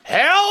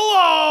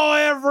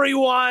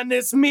on?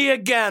 It's me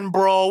again,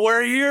 bro.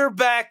 We're here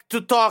back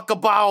to talk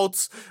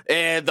about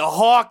the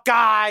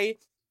Hawkeye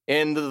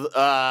and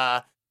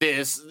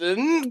this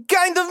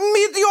kind of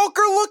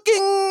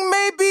mediocre-looking,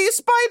 maybe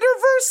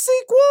Spider-Verse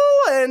sequel,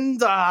 and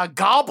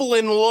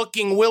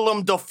goblin-looking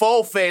Willem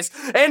Dafoe face,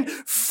 and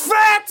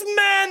Fat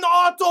Man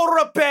Auto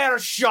Repair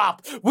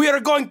Shop. We are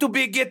going to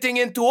be getting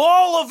into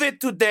all of it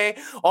today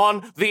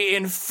on the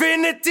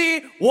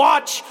Infinity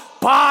Watch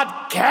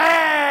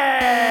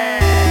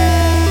Podcast.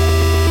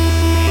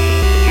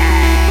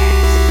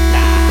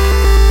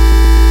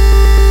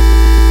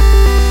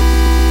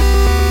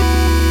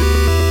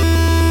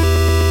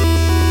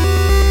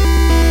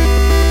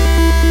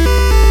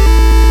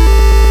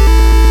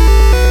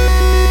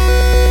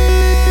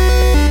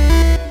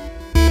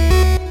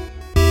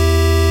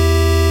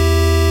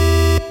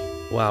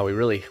 Wow, we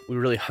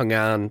really hung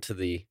on to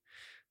the,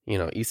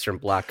 Eastern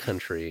Bloc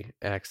country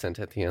accent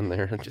at the end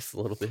there just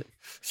a little bit.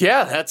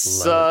 Yeah,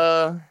 that's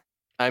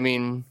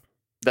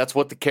that's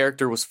what the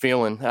character was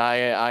feeling.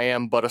 I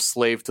am but a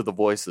slave to the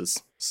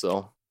voices.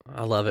 So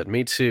I love it.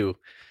 Me too.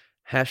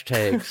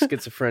 Hashtag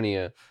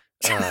schizophrenia.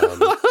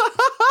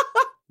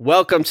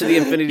 Welcome to the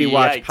Infinity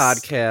Watch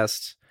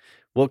podcast.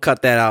 We'll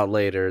cut that out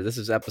later. This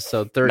is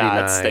episode 39.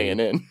 Nah, it's staying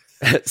in.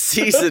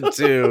 Season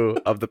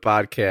 2 of the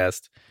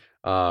podcast.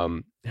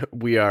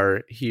 We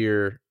are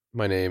here.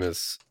 My name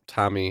is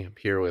Tommy. I'm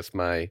here with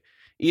my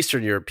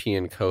Eastern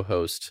European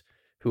co-host,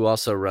 who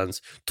also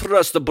runs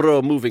Trust the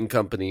Bro Moving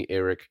Company,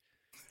 Eric.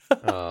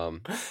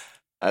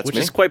 Which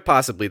is quite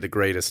possibly the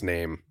greatest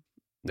name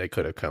they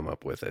could have come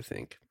up with, I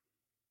think.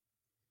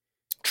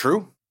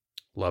 True.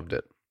 Loved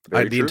it.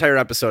 The entire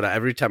episode,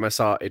 every time I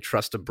saw a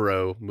Trust a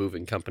Bro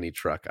Moving Company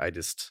truck, I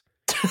just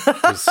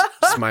was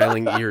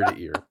smiling ear to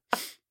ear.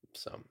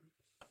 So,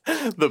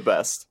 the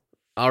best.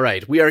 All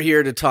right, we are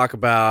here to talk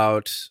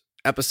about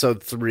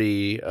episode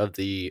 3 of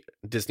the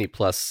Disney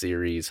Plus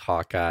series,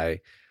 Hawkeye.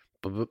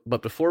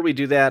 But before we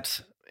do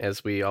that,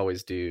 as we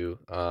always do,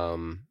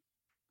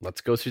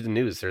 let's go through the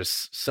news.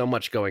 There's so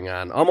much going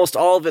on. Almost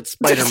all of it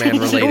Spider-Man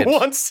related.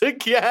 Once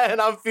again,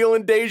 I'm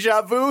feeling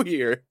deja vu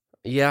here.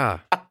 Yeah.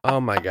 Oh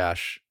my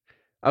gosh.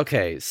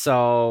 Okay,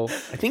 so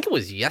I think it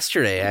was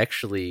yesterday,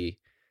 actually,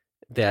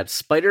 that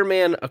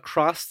Spider-Man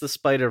Across the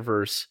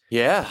Spider-Verse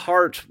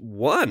Part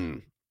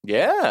 1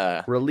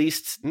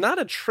 released not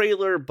a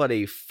trailer, but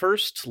a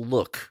first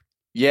look.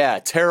 Yeah,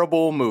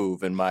 terrible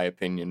move, in my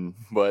opinion,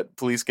 but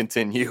please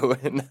continue.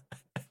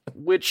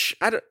 Which,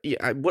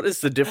 what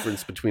is the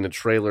difference between a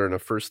trailer and a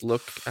first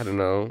look? I don't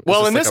know.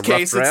 Well, in this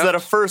case, it's that a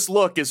first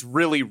look is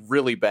really,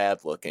 really bad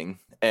looking,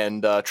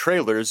 and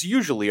trailers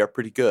usually are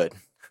pretty good.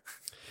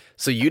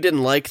 So you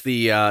didn't like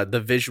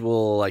the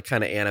visual, like,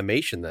 kind of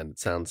animation then, it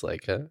sounds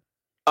like,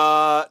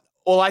 huh?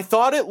 Well, I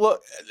thought it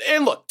looked...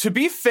 And look, to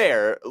be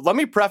fair, let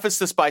me preface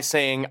this by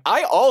saying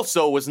I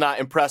also was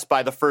not impressed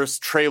by the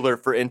first trailer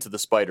for Into the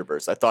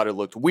Spider-Verse. I thought it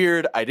looked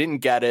weird. I didn't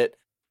get it.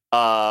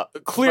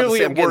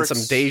 Clearly I'm it works.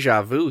 Getting some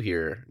deja vu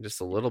here,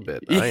 just a little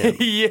bit.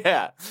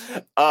 I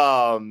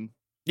am.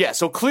 Yeah,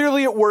 so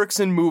clearly it works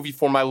in movie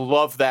form. I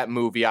love that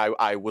movie.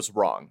 I was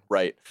wrong,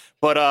 right?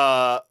 But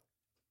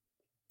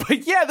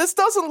yeah, this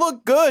doesn't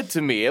look good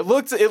to me. It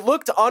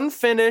looked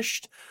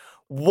unfinished.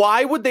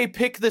 Why would they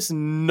pick this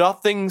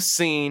nothing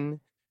scene?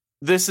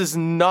 This is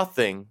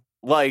nothing.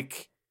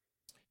 Like,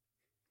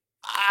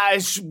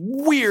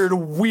 weird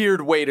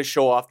way to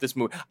show off this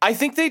movie. I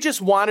think they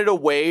just wanted a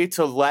way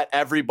to let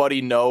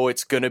everybody know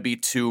it's going to be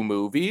 2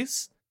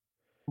 movies.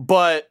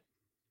 But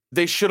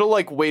they should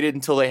have, waited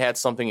until they had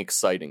something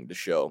exciting to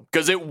show.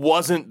 Because it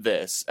wasn't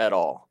this at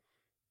all.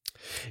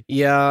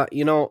 Yeah,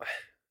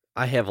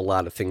 I have a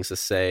lot of things to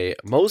say.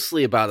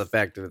 Mostly about the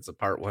fact that it's a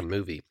Part 1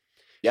 movie.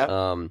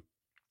 Yeah.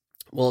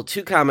 Well,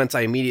 2 comments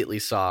I immediately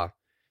saw.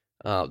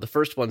 The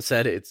first one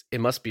said it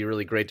must be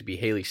really great to be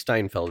Haley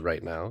Steinfeld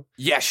right now.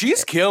 Yeah,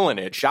 she's killing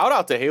it. Shout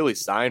out to Haley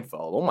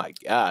Steinfeld. Oh my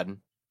God.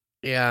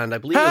 Yeah, and I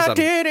believe it was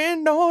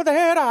didn't know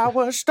that I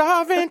was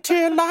starving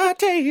till I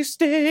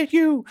tasted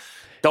you.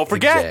 Don't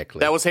forget,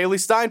 That was Haley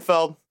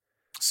Steinfeld.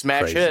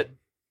 Smash hit.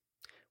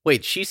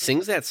 Wait, she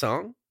sings that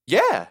song?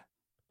 Yeah.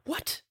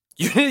 What?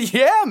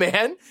 Yeah,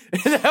 man.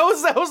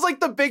 That was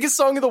like the biggest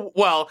song in the...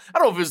 Well, I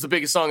don't know if it was the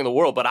biggest song in the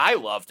world, but I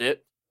loved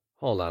it.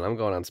 Hold on, I'm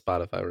going on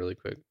Spotify really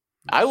quick.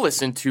 I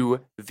listened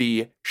to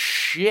the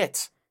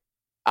shit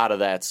out of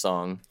that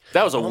song.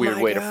 That was a weird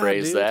way to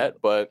phrase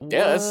that, but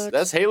yeah,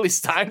 that's Haley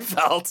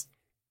Steinfeld.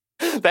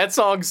 That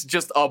song's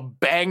just a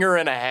banger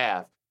and a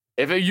half.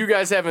 If you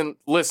guys haven't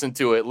listened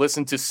to it,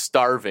 listen to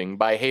Starving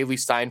by Haley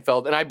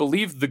Steinfeld, and I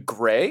believe The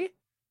Gray?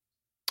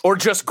 Or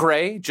Just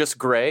Gray?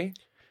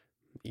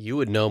 You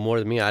would know more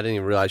than me. I didn't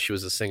even realize she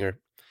was a singer.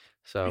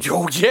 So,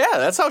 oh yeah,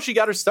 that's how she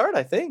got her start,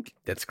 I think.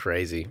 That's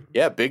crazy.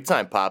 Yeah, big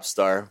time pop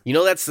star.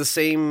 That's the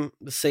same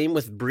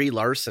with Brie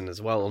Larson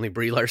as well. Only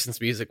Brie Larson's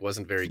music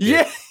wasn't very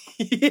good.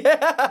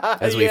 Yeah.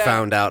 As we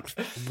found out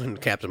when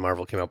Captain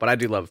Marvel came out. But I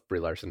do love Brie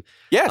Larson.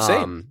 Yeah,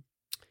 same.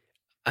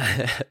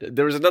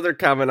 There was another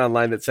comment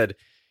online that said,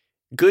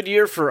 "Good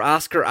year for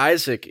Oscar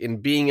Isaac in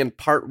being in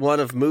Part 1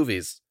 of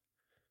movies."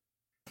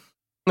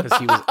 because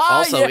he was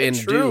also in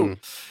Dune.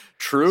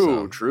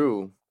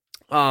 True.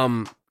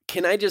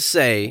 Can I just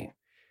say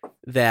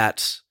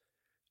that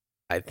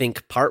I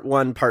think part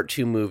 1, part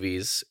 2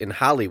 movies in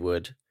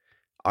Hollywood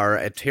are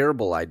a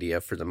terrible idea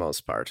for the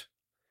most part.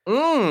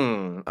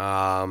 There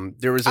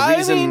was a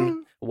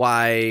reason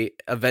why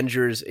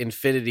Avengers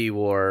Infinity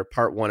War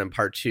part 1 and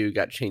part 2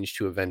 got changed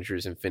to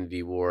Avengers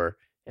Infinity War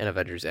and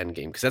Avengers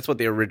Endgame, because that's what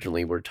they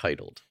originally were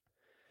titled.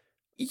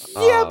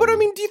 Yeah, but I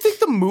mean, do you think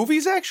the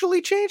movies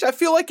actually changed? I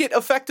feel like it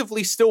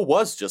effectively still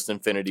was just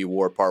Infinity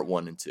War part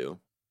 1 and 2.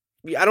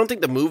 I don't think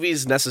the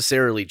movies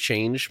necessarily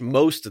change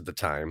most of the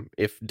time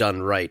if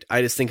done right.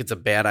 I just think it's a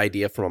bad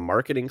idea from a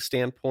marketing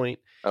standpoint.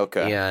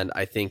 Okay. And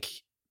I think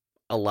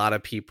a lot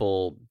of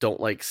people don't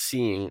like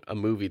seeing a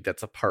movie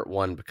that's a part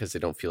 1 because they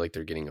don't feel like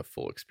they're getting a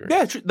full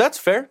experience. Yeah, that's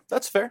fair.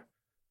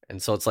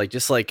 And so it's like,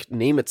 just like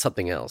name it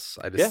something else.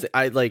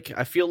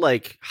 I feel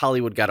like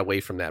Hollywood got away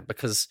from that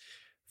because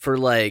for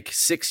like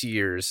 6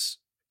 years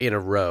in a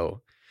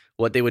row,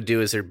 what they would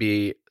do is there'd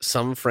be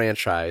some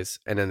franchise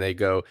and then they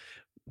go,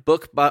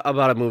 book about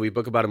a movie,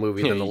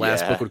 and then the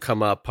last book would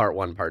come up, part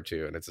 1, part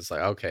 2, and it's just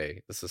like,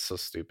 okay, this is so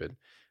stupid.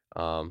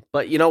 But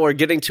we're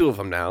getting 2 of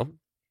them now,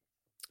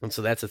 and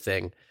so that's a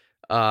thing.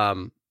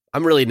 I'm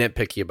really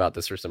nitpicky about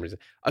this for some reason.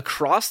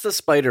 Across the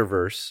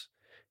Spider-Verse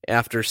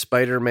after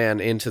Spider-Man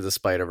Into the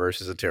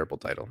Spider-Verse is a terrible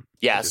title.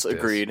 Yes,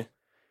 agreed.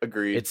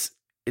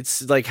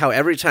 It's like how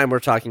every time we're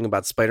talking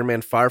about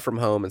Spider-Man Far From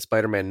Home and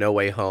Spider-Man No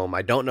Way Home,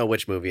 I don't know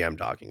which movie I'm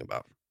talking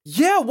about.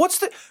 Yeah,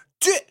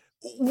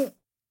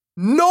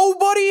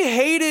 nobody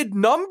hated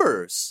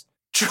Numbers.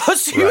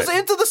 Just use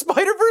Into the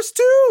Spider-Verse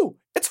too.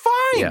 It's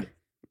fine.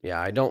 Yeah,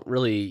 I don't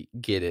really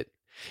get it.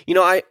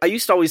 I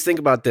used to always think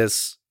about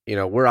this.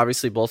 We're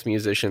obviously both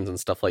musicians and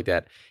stuff like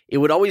that. It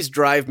would always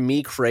drive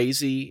me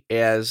crazy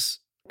as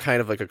kind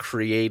of like a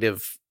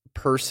creative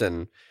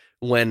person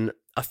when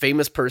a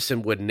famous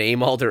person would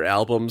name all their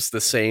albums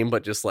the same,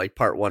 but just like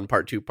part 1,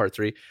 part 2, part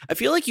 3. I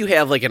feel like you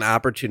have like an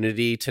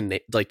opportunity to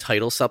like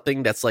title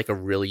something that's like a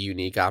really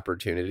unique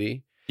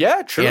opportunity.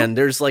 Yeah, true. And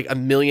there's like a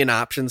million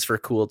options for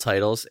cool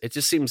titles. It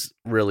just seems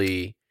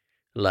really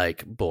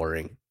like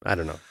boring. I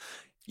don't know.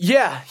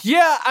 Yeah.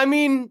 I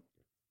mean,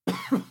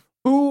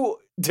 who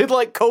did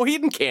like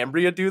Coheed and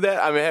Cambria do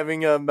that? I'm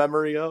having a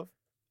memory of.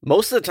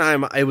 Most of the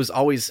time, it was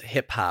always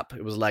hip hop.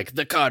 It was like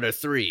the Carter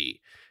 3,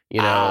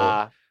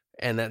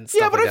 and then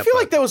stuff but like I feel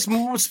like that was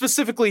more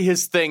specifically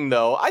his thing,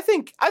 though. I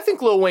think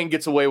Lil Wayne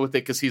gets away with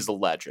it because he's a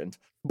legend.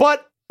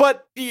 But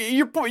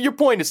your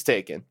point is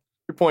taken.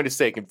 Your point is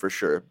taken for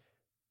sure.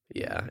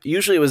 Yeah,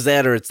 usually it was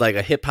that, or it's like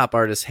a hip hop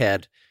artist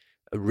had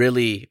a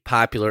really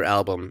popular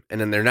album,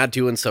 and then they're not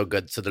doing so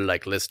good, so they're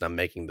like, "Listen, I'm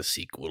making the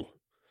sequel,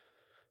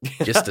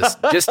 just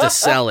to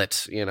sell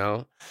it,"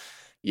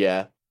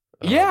 Yeah,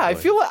 I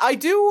feel like I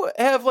do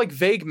have like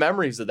vague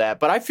memories of that,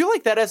 but I feel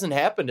like that hasn't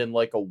happened in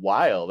like a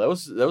while. That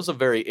was a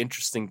very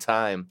interesting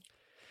time.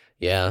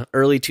 Yeah,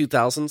 early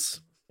 2000s.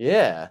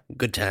 Yeah,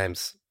 good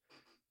times.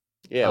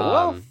 Yeah,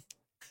 well,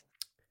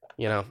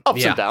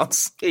 ups and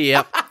downs.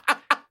 Yep.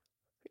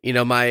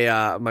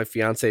 My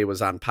fiance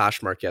was on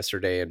Poshmark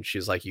yesterday, and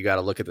she's like, "You got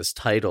to look at this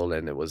title,"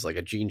 and it was like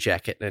a jean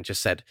jacket, and it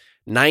just said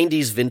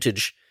 "90s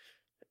vintage,"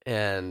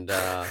 and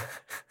that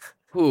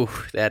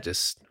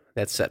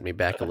set me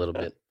back a little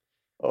bit.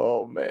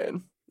 Oh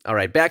man! All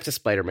right, back to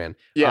Spider-Man.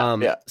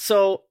 Yeah.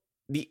 So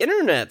the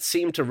internet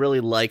seemed to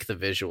really like the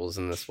visuals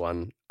in this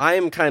one. I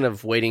am kind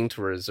of waiting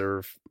to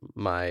reserve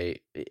my.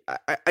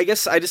 I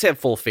guess I just have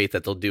full faith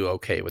that they'll do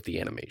okay with the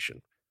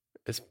animation.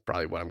 Is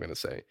probably what I'm going to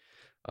say.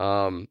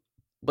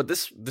 But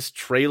this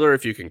trailer,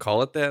 if you can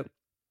call it that,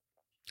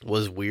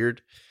 was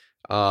weird.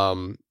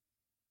 Because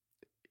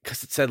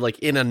it said like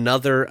in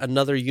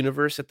another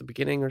universe at the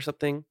beginning or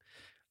something.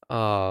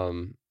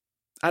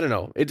 I don't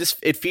know.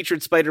 It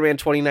featured Spider-Man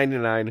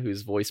 2099,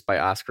 who's voiced by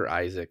Oscar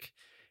Isaac,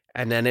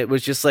 and then it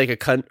was just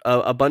like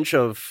a bunch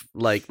of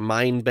like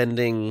mind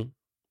bending,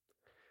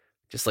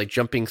 just like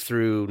jumping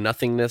through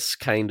nothingness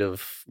kind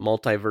of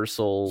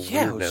multiversal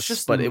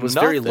weirdness. But it was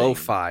very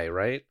lo-fi,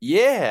 right?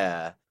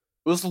 Yeah.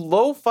 It was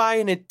lo-fi,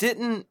 and it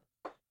didn't...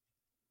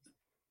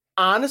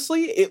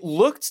 Honestly, it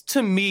looked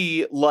to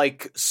me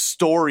like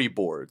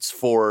storyboards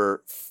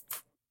for...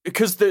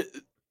 Because the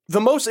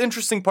most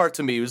interesting part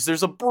to me was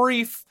there's a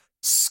brief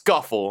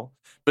scuffle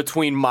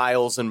between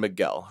Miles and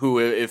Miguel, who,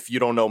 if you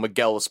don't know,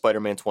 Miguel is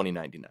Spider-Man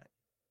 2099.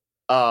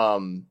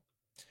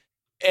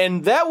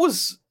 And that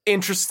was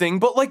interesting,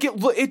 but like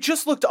it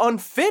just looked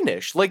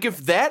unfinished. Like, if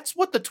that's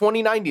what the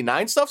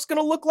 2099 stuff's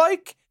gonna look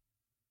like,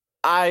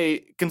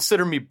 I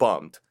consider me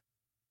bummed.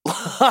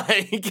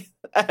 Like,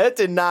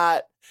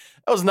 that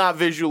was not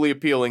visually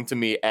appealing to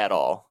me at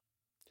all.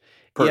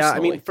 Personally. Yeah, I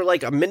mean, for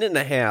like a minute and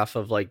a half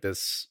of like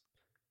this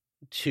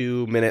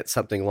 2-minute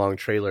something long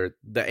trailer,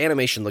 the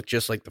animation looked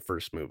just like the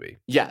first movie.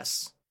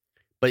 Yes.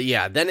 But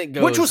yeah, then it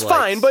goes, which was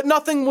fine, but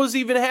nothing was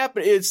even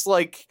happening. It's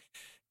like,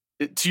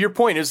 to your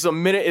point, is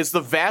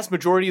the vast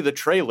majority of the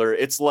trailer.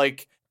 It's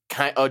like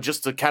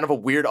just a kind of a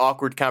weird,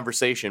 awkward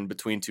conversation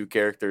between two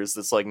characters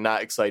that's like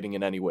not exciting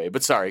in any way.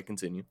 But sorry,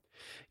 continue.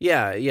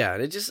 Yeah, yeah.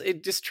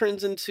 It just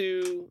turns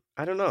into,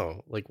 I don't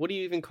know, like, what do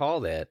you even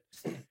call that?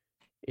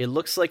 It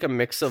looks like a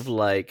mix of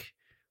like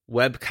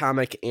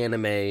webcomic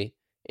anime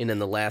and in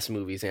the last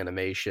movie's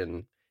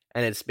animation,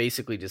 and it's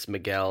basically just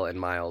Miguel and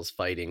Miles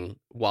fighting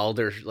while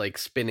they're like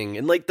spinning,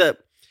 and like the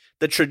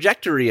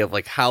trajectory of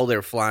like how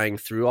they're flying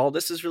through all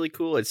this is really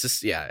cool. It's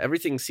just, yeah,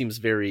 everything seems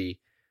very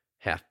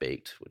half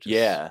baked, which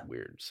is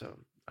weird. So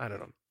I don't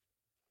know.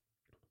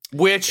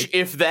 Which,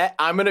 if that,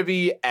 I'm gonna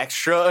be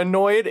extra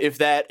annoyed if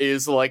that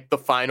is like the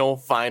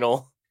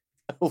final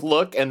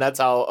look, and that's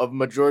how a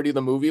majority of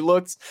the movie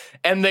looks.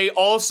 And they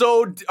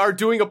also are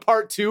doing a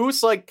part 2.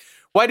 It's like,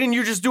 why didn't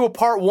you just do a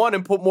part 1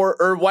 and put more,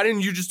 or why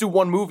didn't you just do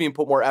one movie and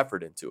put more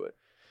effort into it?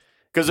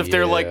 Because if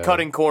they're like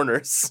cutting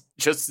corners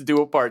just to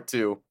do a part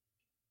 2.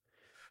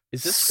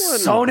 Is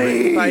this one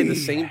written by the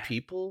same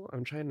people?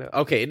 I'm trying to.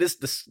 Okay, it is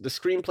the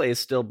screenplay is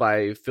still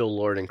by Phil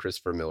Lord and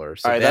Christopher Miller.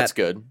 So all right, that's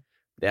good.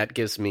 That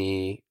gives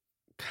me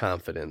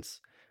confidence.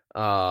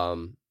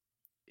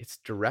 It's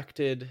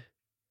directed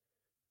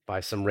by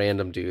some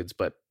random dudes,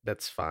 but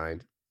that's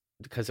fine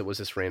because it was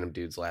just random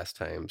dudes last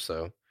time.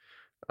 So,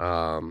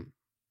 I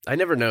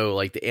never know.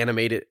 Like the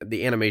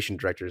animation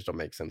directors don't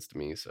make sense to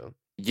me. So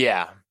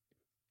yeah.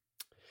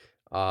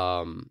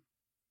 But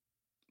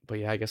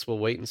yeah, I guess we'll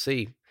wait and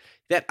see.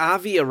 That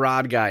Avi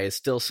Arad guy is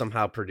still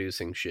somehow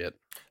producing shit.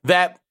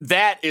 That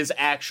is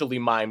actually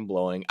mind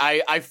blowing.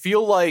 I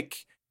feel like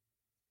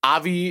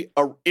Avi,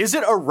 is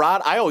it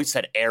Arad? I always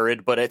said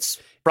Arid, but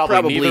it's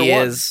probably neither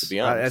one, to be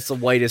honest. That's the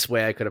whitest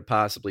way I could have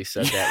possibly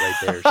said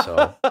that right there.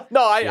 So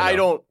no, I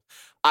don't.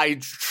 I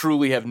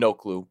truly have no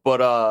clue.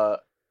 But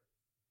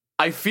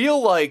I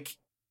feel like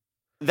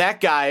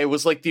that guy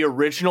was like the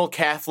original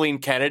Kathleen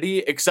Kennedy,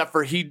 except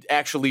for he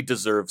actually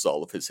deserves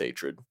all of his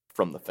hatred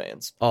from the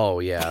fans. Oh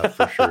yeah,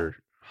 for sure.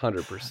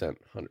 100%.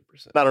 100%.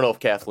 I don't know if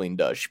Kathleen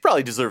does. She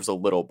probably deserves a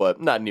little, but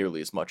not nearly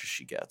as much as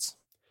she gets.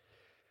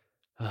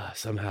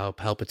 Somehow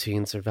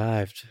Palpatine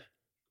survived.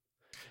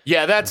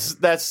 Yeah, that's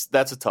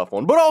a tough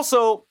one. But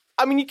also,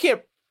 I mean,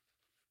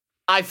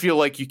 I feel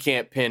like you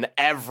can't pin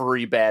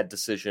every bad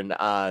decision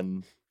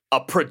on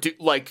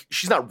like,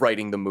 she's not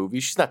writing the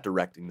movies, she's not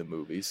directing the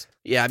movies.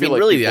 Yeah, I feel mean, like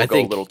really, I go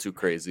think a little too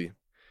crazy.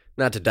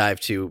 Not to dive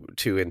too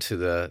into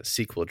the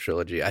sequel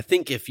trilogy. I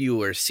think if you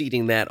were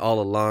seeding that all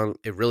along,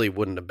 it really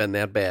wouldn't have been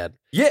that bad.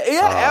 Yeah,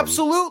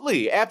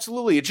 absolutely.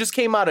 It just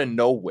came out of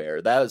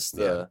nowhere. That was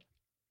the... Yeah.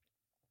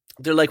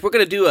 They're like, we're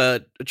going to do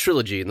a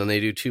trilogy, and then they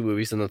do 2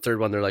 movies, and the third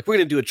one, they're like, we're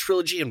going to do a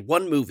trilogy in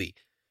 1 movie.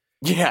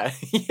 Yeah,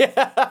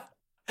 yeah.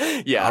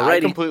 Yeah, alrighty. I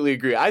completely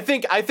agree. I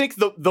think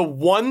the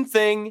one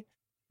thing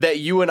that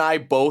you and I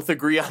both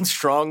agree on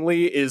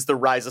strongly is the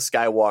Rise of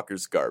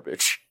Skywalker's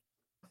garbage.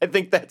 I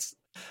think that's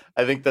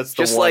the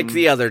just one. Like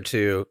the other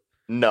 2.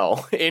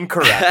 No,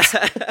 incorrect.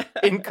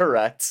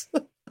 Incorrect.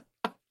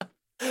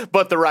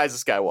 But the Rise of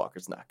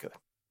Skywalker's not good.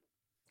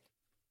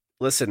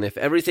 Listen, if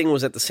everything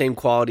was at the same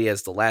quality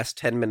as the last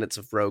 10 minutes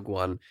of Rogue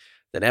One,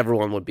 then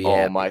everyone would be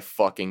happy. Oh my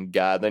fucking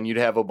God. Then you'd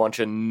have a bunch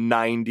of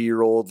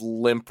 90-year-old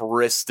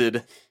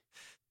limp-wristed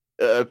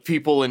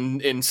people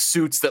in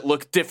suits that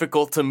look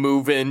difficult to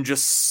move in,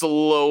 just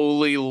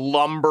slowly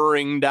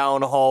lumbering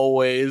down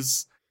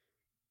hallways.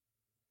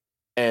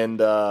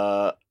 And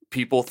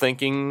people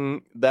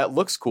thinking that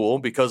looks cool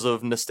because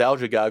of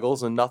nostalgia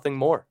goggles and nothing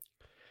more.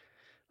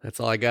 That's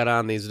all I got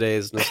on these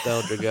days,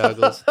 nostalgia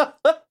goggles.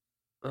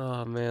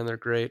 Oh, man, they're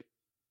great.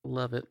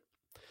 Love it.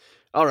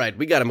 All right,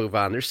 we got to move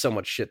on. There's so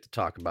much shit to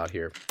talk about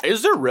here.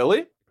 Is there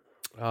really?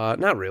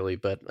 Not really,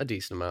 but a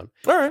decent amount.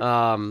 All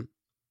right.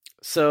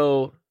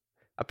 So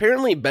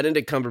apparently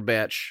Benedict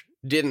Cumberbatch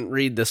didn't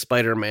read the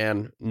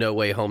Spider-Man No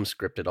Way Home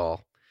script at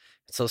all.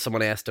 So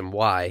someone asked him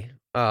why.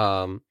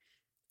 And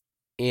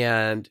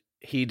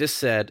he just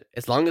said,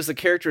 as long as the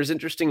character is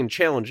interesting and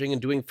challenging and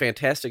doing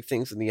fantastic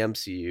things in the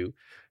MCU,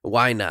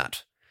 why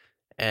not?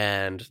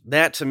 And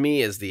that, to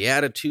me, is the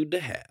attitude to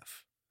have.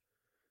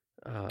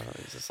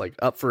 It's just like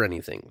up for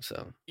anything.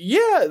 So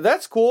yeah,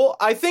 that's cool.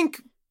 I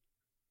think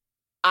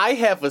I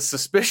have a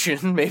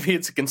suspicion, maybe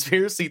it's a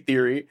conspiracy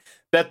theory,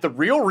 that the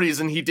real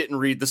reason he didn't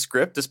read the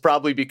script is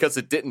probably because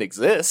it didn't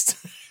exist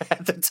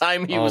at the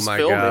time he was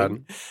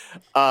filming.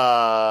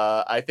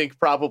 I think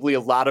probably a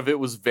lot of it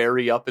was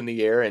very up in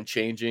the air and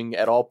changing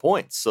at all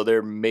points. So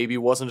there maybe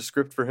wasn't a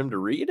script for him to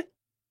read.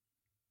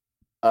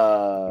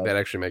 That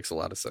actually makes a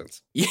lot of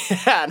sense.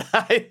 Yeah,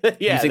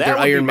 You think they're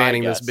Iron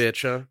Manning this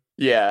bitch, huh?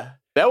 Yeah,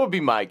 that would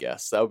be my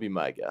guess. I'm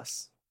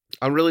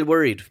really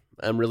worried.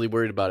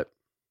 About it.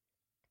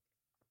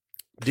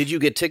 Did you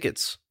get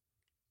tickets?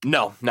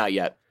 No, not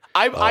yet.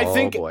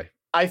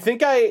 I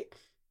think I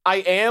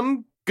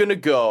am gonna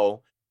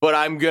go, but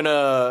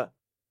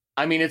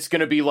it's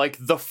gonna be like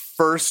the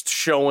first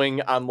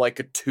showing on like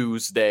a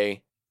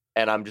Tuesday,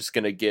 and I'm just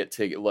gonna get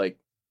ticket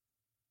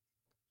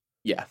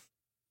yeah.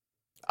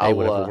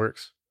 Whatever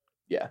works.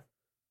 Yeah.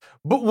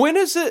 But when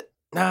is it?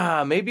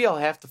 Maybe I'll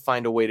have to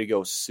find a way to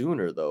go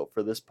sooner though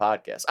for this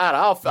podcast.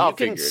 I'll figure it out.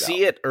 You can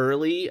see it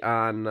early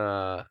on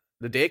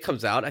the day it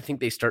comes out. I think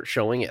they start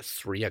showing at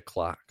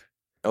 3:00.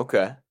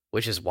 Okay.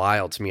 which is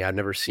wild to me. I've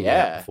never seen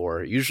that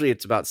before. Usually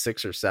it's about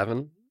 6 or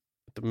 7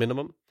 at the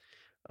minimum.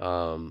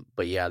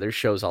 But yeah, there's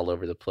shows all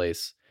over the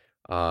place.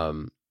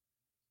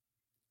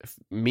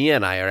 Mia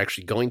and I are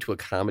actually going to a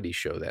comedy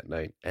show that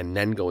night and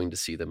then going to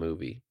see the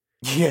movie.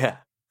 Yeah.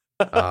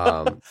 It's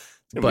gonna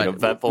be an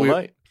eventful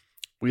night.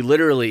 We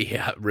literally,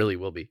 yeah, it really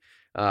will be.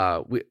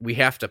 We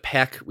have to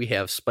pack. We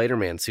have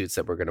Spider-Man suits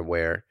that we're going to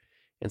wear,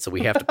 and so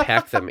we have to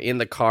pack them in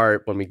the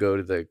car when we go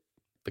to the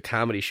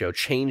comedy show.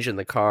 Change in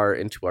the car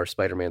into our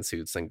Spider-Man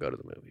suits, then go to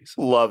the movies.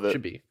 Love it.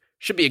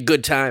 Should be a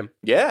good time.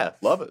 Yeah,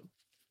 love it.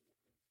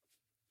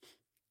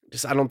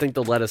 Just I don't think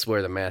they'll let us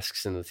wear the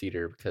masks in the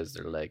theater because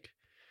they're like,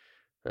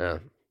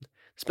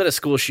 it's been a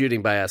school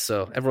shooting by us,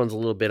 so everyone's a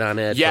little bit on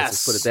edge. Yes, let's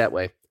just put it that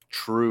way.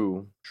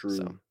 True.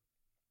 So,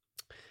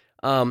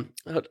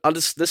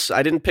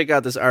 I didn't pick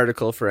out this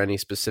article for any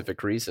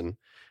specific reason,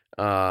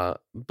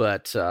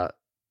 but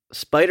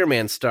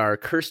Spider-Man star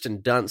Kirsten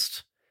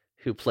Dunst,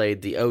 who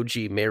played the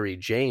OG Mary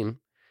Jane,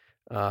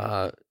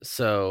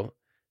 so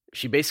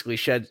she basically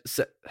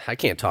I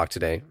can't talk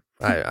today.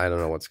 I don't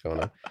know what's going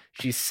on.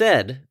 She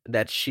said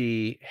that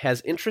she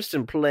has interest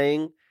in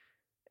playing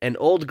an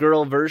old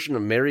girl version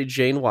of Mary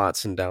Jane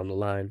Watson down the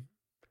line.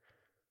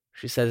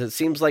 She says, it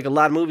seems like a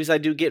lot of movies I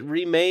do get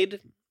remade.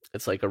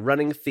 It's like a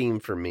running theme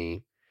for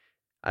me.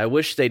 I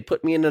wish they'd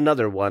put me in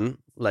another one,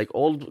 like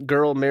old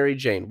girl Mary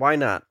Jane. Why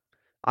not?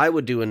 I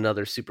would do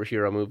another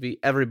superhero movie.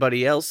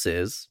 Everybody else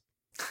is.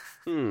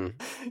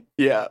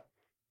 Yeah.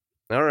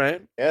 All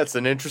right. Yeah, it's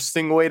an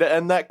interesting way to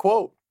end that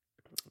quote.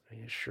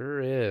 It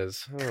sure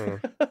is. Huh.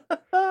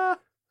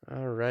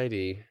 All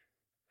righty.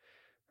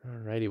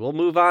 We'll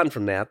move on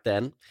from that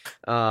then.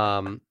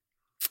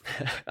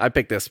 I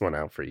picked this one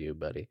out for you,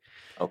 buddy.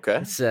 Okay.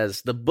 It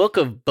says, the Book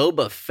of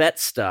Boba Fett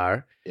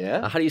star.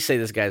 Yeah. How do you say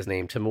this guy's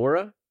name?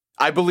 Tamora?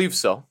 I believe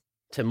so.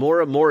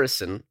 Tamora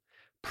Morrison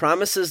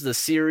promises the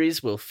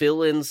series will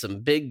fill in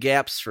some big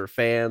gaps for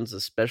fans,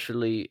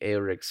 especially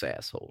Eric's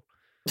asshole.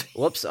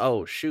 Whoops.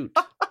 Oh, shoot.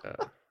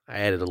 I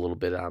added a little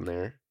bit on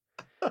there.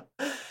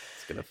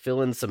 It's going to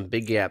fill in some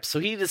big gaps. So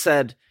he just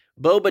said,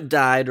 Boba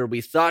died, or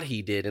we thought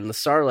he did, in the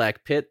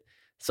Sarlacc pit.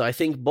 So I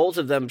think both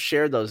of them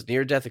share those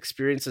near-death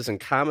experiences in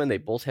common. They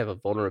both have a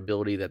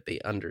vulnerability that they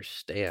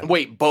understand.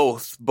 Wait,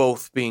 both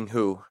being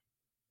who?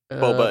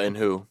 Boba and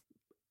who?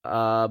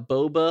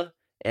 Boba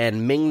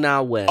and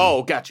Ming-Na Wen.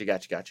 Oh, gotcha.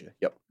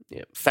 Yep.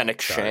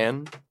 Fennec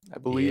Shan, I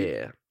believe.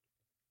 Yeah.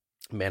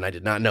 Man, I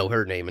did not know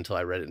her name until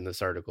I read it in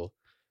this article.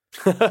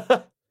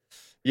 Yeah,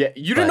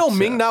 you didn't know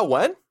Ming-Na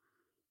Wen?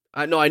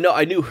 I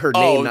knew her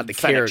name, not the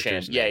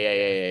character's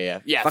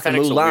name. Yeah. Fucking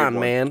Mulan,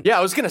 man. Yeah,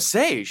 I was gonna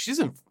say she's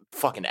in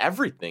fucking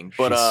everything,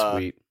 but she's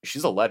sweet.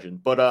 She's a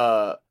legend.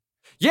 But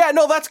yeah,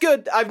 no, that's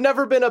good. I've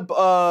never been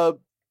a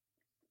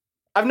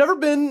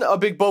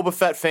big Boba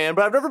Fett fan,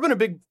 but I've never been a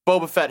big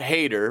Boba Fett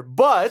hater.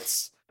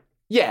 But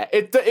yeah,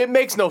 it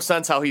makes no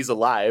sense how he's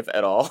alive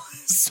at all.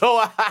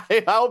 So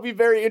I'll be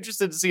very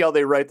interested to see how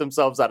they write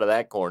themselves out of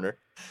that corner.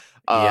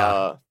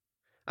 Yeah.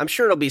 I'm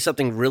sure it'll be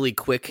something really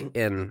quick,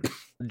 and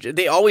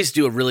they always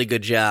do a really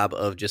good job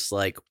of just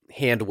like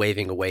hand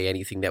waving away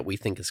anything that we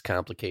think is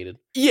complicated.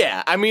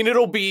 Yeah, I mean,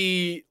 it'll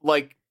be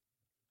like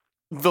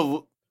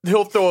he'll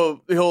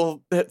throw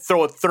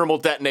a thermal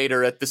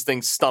detonator at this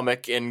thing's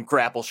stomach and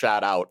grapple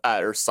shot out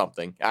or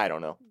something. I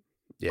don't know,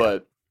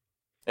 but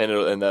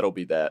and that'll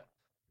be that.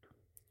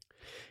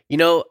 You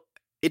know,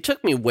 it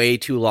took me way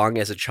too long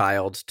as a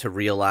child to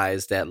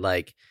realize that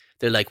like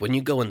they're like, when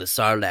you go in the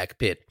Sarlacc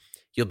pit,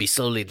 you'll be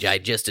slowly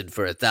digested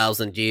for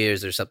 1,000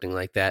 years or something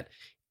like that.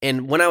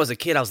 And when I was a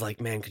kid, I was like,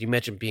 man, could you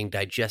imagine being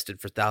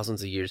digested for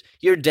thousands of years?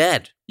 You're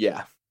dead.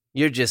 Yeah.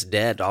 You're just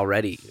dead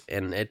already.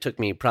 And it took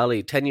me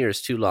probably 10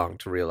 years too long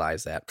to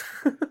realize that.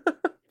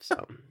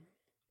 So,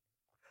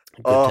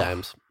 good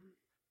times.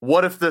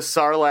 What if the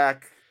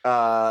Sarlacc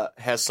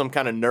has some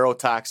kind of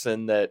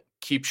neurotoxin that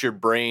keeps your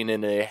brain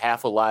in a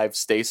half-alive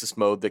stasis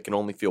mode that can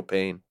only feel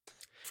pain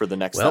for the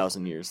next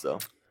 1,000 years, though?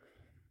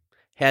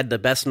 Had the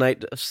best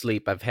night of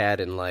sleep I've had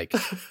in like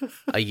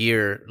a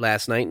year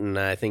last night, and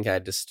I think I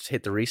just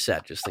hit the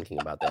reset just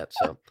thinking about that.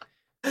 So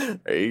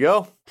there you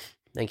go.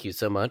 Thank you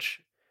so much.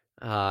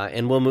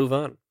 And we'll move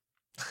on.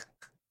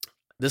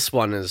 This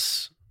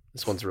one's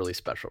really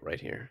special right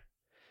here.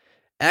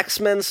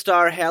 X-Men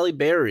star Halle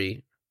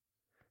Berry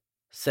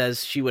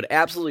says she would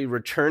absolutely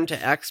return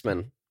to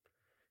X-Men.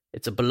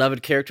 It's a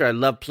beloved character. I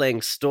love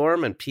playing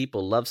Storm, and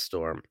people love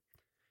Storm.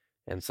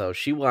 And so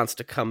she wants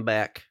to come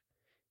back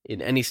in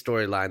any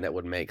storyline that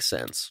would make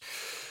sense.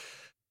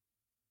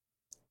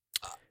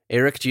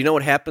 Eric, do you know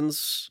what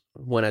happens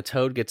when a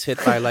toad gets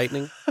hit by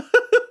lightning?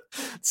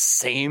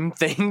 Same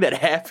thing that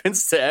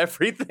happens to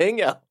everything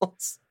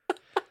else.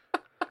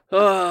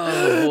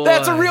 Oh, boy.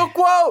 That's a real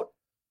quote.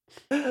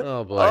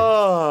 Oh, boy.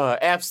 Oh,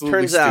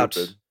 absolutely Turns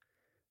stupid. out,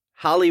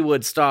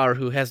 Hollywood star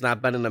who has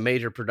not been in a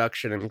major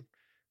production in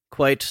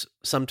quite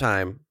some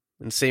time,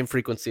 in same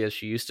frequency as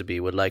she used to be,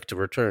 would like to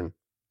return.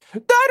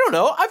 I don't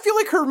know. I feel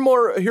like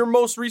her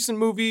most recent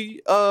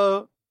movie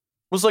was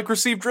like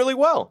received really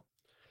well.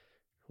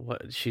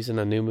 What? She's in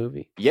a new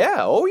movie? Yeah.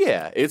 Oh,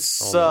 yeah.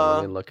 It's Hold on,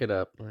 let me look it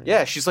up.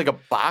 yeah. She's like a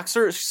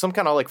boxer. She's some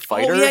kind of like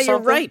fighter. Oh yeah, or something. you're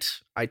right.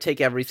 I take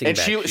everything And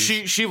back.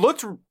 she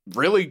looked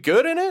really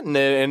good in it,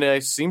 and I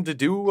seemed to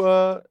do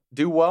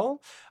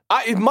well.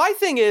 My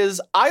thing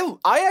is, I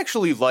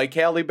actually like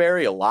Halle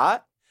Berry a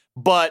lot,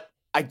 but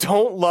I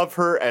don't love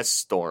her as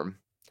Storm.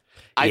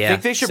 I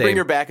think they should bring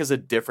her back as a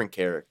different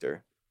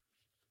character.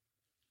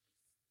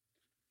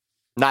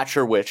 Not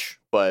sure which,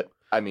 but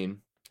I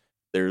mean,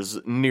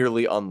 there's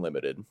nearly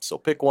unlimited. So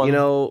pick one.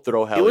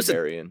 Throw Halle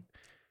Berry in.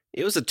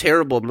 It was a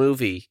terrible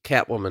movie,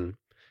 Catwoman.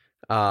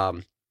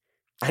 I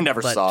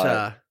never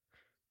saw it.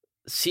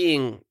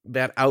 Seeing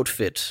that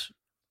outfit,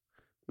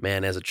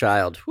 man, as a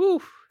child,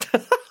 whew.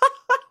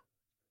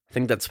 I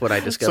think that's what I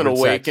discovered. It's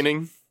an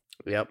awakening.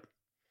 Yep.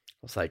 I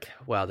was like,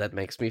 wow, that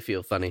makes me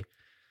feel funny.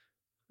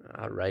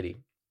 Alrighty.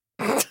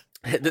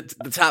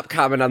 The top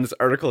comment on this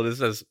article that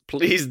says,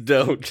 please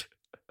don't.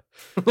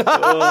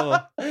 Oh,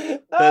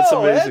 that's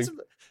amazing.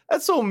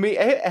 That's so me.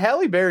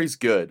 Halle Berry's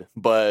good,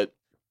 but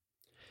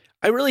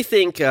I really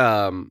think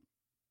I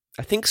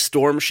think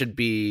Storm should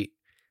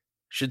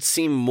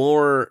seem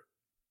more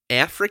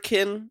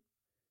African,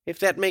 if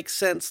that makes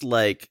sense,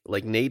 like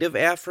native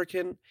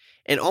African,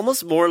 and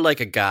almost more like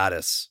a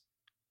goddess.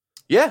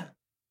 Yeah.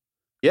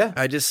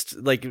 I just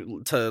like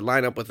to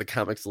line up with the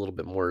comics a little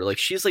bit more. Like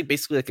she's like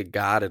basically like a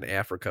god in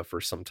Africa for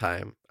some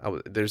time.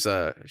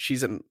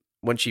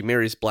 When she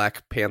marries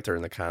Black Panther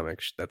in the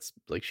comics, that's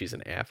like she's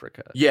in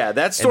Africa. Yeah,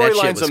 that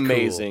storyline's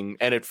amazing,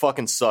 and it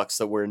fucking sucks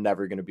that we're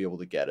never going to be able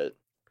to get it.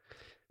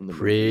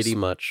 Pretty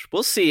much.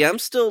 We'll see. I'm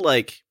just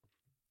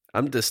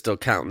still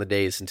counting the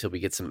days until we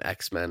get some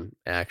X-Men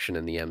action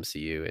in the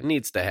MCU. It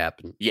needs to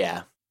happen.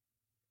 Yeah.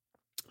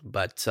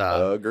 But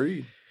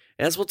agreed.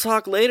 As we'll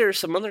talk later,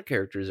 some other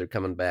characters are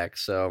coming back,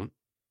 so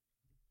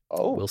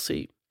we'll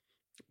see.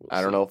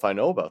 I don't know if I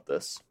know about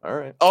this. All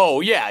right.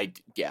 Oh, yeah.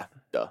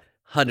 Duh.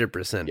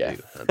 100%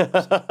 do.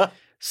 100%.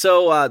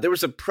 So there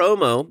was a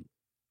promo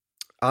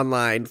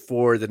online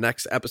for the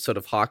next episode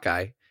of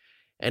Hawkeye,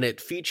 and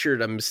it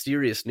featured a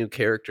mysterious new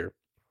character.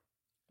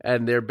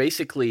 And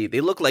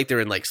they look like they're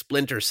in like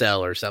Splinter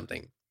Cell or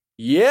something.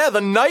 Yeah, the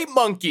Night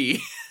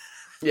Monkey.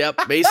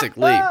 Yep,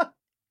 basically.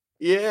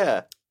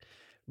 Yeah.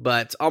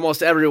 But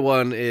almost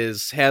everyone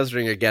is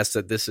hazarding a guess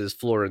that this is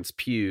Florence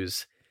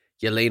Pugh's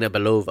Yelena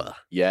Belova.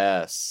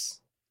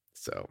 Yes.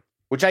 So,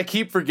 which I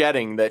keep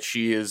forgetting that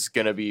she is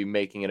going to be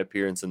making an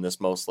appearance in this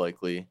most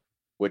likely,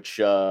 which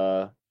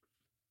I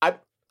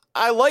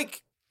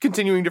like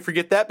continuing to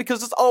forget that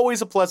because it's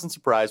always a pleasant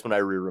surprise when I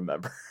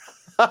remember.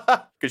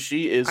 Because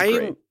she is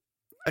great.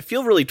 I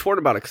feel really torn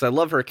about it because I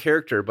love her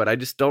character, but I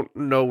just don't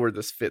know where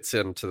this fits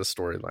into the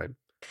storyline.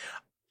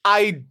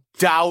 I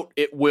doubt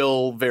it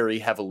will very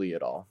heavily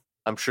at all.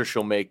 I'm sure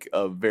she'll make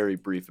a very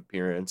brief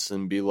appearance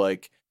and be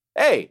like,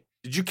 hey,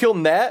 did you kill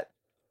Nat?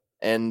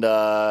 And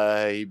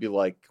he'd be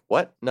like,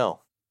 what?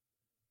 No.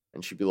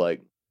 And she'd be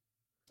like,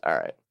 all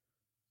right.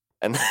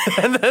 And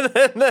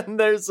then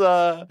there's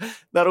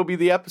that'll be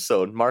the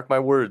episode. Mark my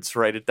words.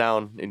 Write it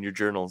down in your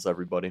journals,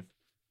 everybody.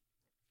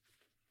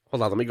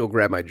 Hold on, let me go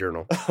grab my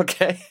journal.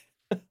 Okay.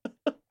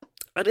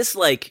 I just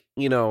like,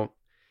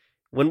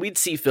 when we'd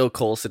see Phil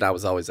Coulson, I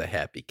was always a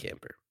happy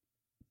camper.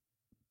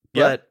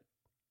 But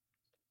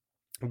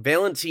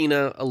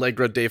Valentina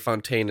Allegra de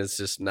Fontaine is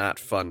just not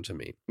fun to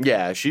me.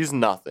 Yeah, she's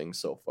nothing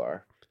so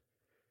far.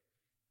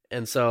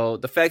 And so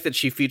the fact that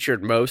she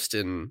featured most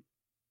in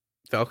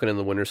Falcon and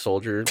the Winter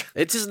Soldier,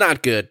 it's just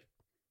not good.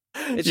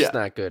 It's just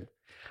not good.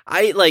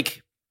 I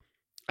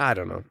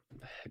don't know.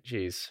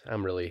 Jeez,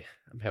 I'm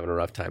having a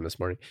rough time this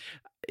morning.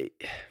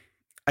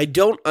 I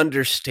don't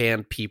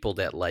understand people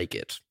that like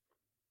it.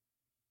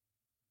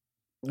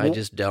 I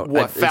just don't.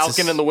 What,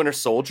 Falcon and the Winter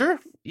Soldier?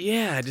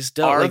 Yeah, I just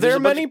don't. Are there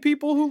many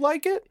people who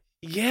like it?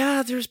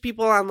 Yeah, there's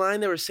people online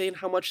that were saying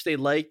how much they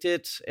liked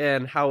it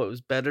and how it was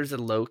better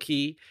than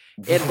Loki.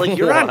 And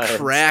you're on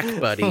crack,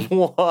 buddy.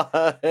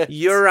 What?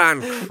 You're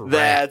on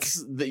crack.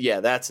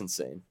 That's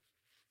insane.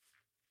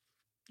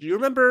 Do you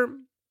remember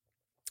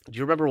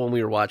when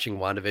we were watching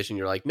WandaVision?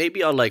 You're like,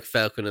 maybe I'll like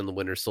Falcon and the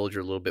Winter Soldier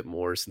a little bit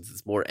more since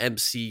it's more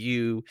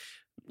MCU,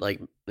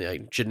 like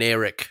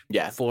generic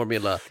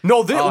formula.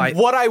 No,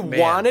 what I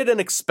wanted and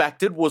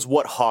expected was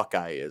what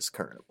Hawkeye is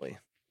currently,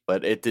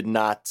 but it did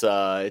not.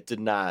 It did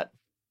not.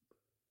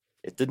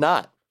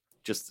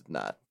 Just did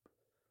not.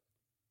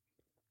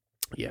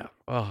 Yeah.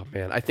 Oh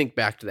man, I think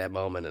back to that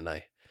moment and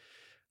I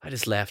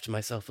just laughed to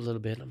myself a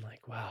little bit. I'm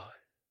like, wow.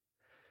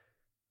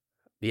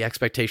 The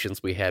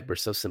expectations we had were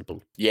so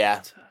simple.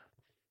 Yeah.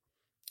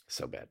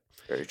 So bad.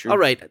 Very true. All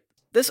right.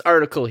 This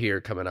article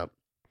here coming up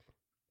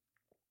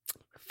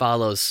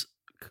follows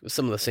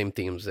some of the same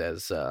themes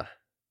as a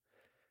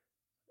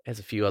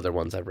few other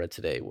ones I've read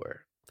today,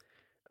 where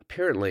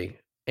apparently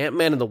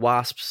Ant-Man and the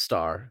Wasp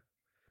star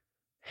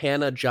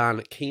Hannah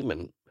John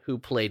Kamen, who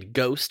played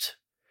Ghost,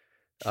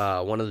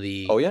 one of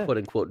the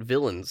quote-unquote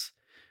villains,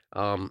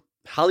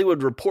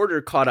 Hollywood Reporter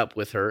caught up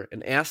with her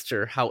and asked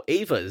her how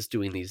Ava is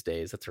doing these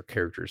days. That's her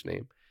character's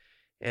name.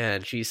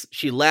 And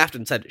she laughed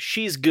and said,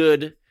 she's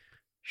good.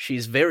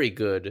 She's very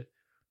good.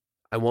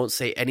 I won't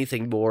say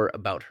anything more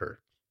about her.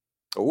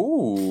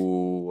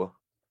 Ooh.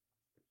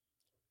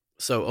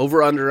 So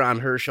over under on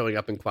her showing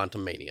up in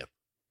Quantum Mania.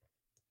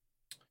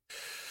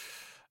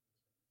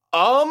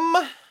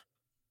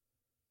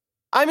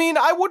 I mean,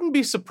 I wouldn't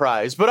be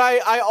surprised, but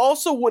I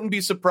also wouldn't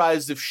be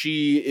surprised if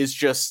she is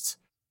just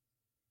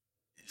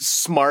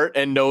smart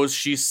and knows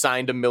she's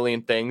signed a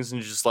million things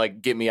and just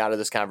like, get me out of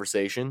this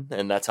conversation,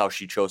 and that's how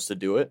she chose to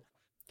do it.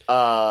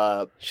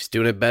 She's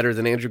doing it better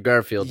than Andrew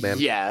Garfield, man.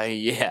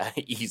 Yeah,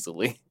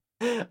 easily.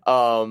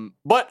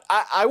 But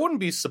I wouldn't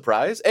be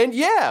surprised, and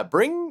yeah,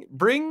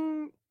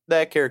 bring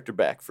that character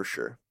back for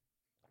sure.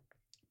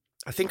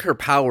 I think her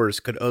powers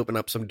could open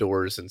up some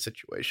doors and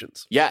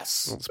situations.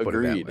 Yes,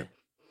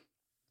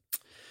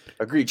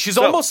 agreed. She's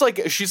almost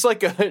like she's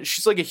like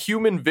a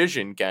human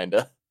Vision, kind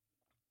of.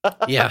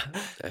 Yeah,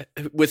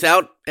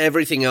 without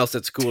everything else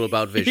that's cool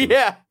about Vision.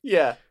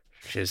 Yeah.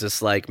 She's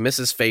just like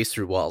Mrs. Face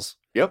through walls.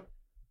 Yep.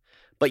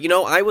 But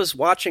I was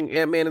watching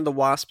Ant-Man and the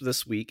Wasp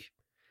this week.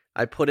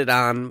 I put it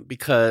on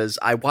because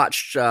I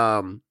watched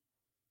Hot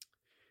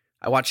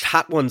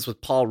Ones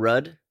with Paul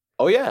Rudd.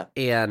 Oh yeah.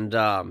 And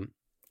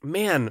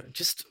man,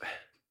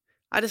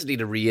 I just need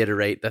to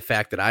reiterate the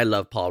fact that I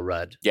love Paul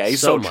Rudd. Yeah,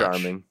 he's so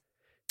charming.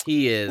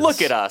 He is.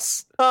 Look at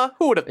us. Huh?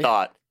 Who would have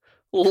thought?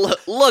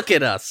 Look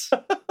at us.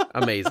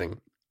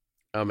 Amazing.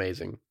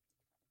 And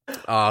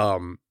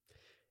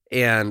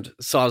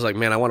so I was like,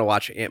 man, I want to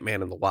watch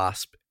Ant-Man and the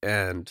Wasp.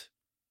 And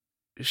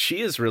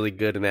she is really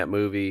good in that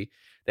movie.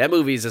 That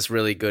movie is just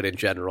really good in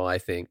general, I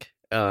think.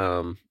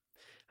 I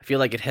feel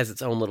like it has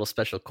its own little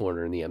special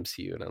corner in the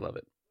MCU, and I love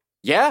it.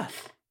 Yeah.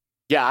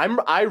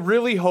 I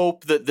really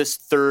hope that this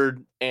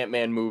third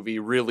Ant-Man movie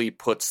really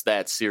puts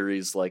that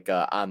series like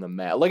on the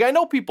map. Like, I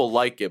know people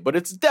like it, but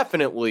it's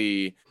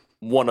definitely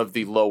one of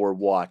the lower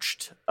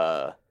watched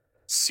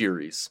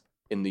series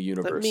in the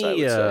universe. I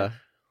would say.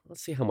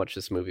 Let's see how much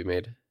this movie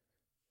made.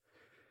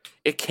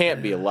 It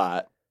can't be a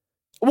lot.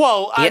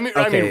 Well, I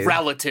mean,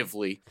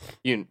 relatively.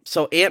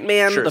 So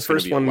Ant-Man, the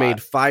first one, made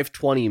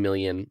 $520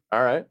 million.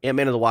 All right.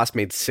 Ant-Man and the Wasp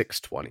made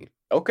 $620.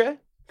 Okay.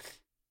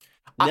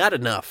 Not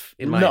enough,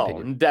 in my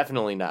opinion. No,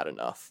 definitely not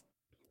enough.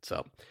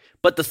 So,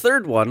 but the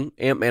third one,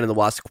 Ant-Man and the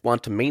Wasp: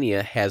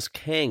 Quantumania, has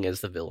Kang as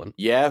the villain.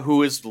 Yeah,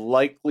 who is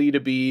likely to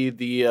be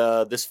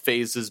the this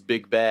phase's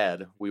big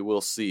bad. We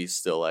will see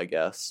still, I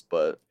guess,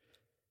 but.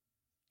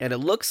 And it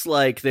looks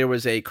like there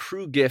was a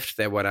crew gift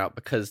that went out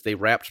because they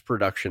wrapped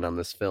production on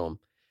this film.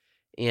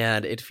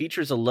 And it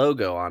features a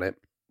logo on it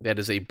that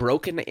is a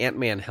broken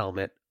Ant-Man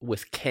helmet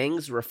with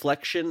Kang's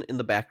reflection in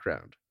the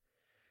background.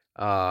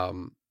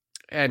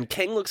 And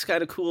Kang looks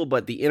kind of cool,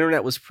 but the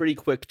internet was pretty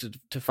quick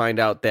to find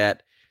out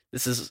that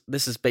this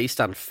is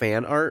based on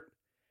fan art,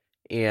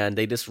 and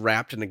they just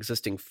wrapped an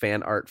existing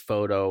fan art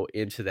photo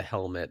into the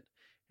helmet,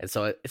 and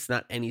so it's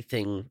not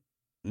anything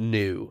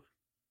new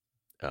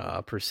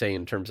per se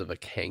in terms of a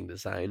Kang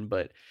design,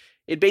 but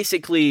it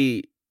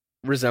basically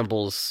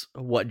resembles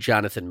what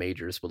Jonathan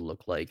Majors would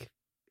look like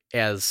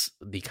as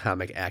the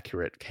comic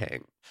accurate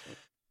Kang.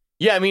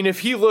 Yeah, I mean, if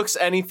he looks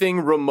anything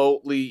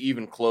remotely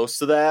even close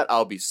to that,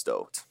 I'll be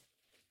stoked.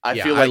 I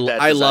feel like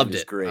that I loved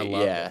is it. great. I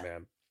loved it,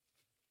 man.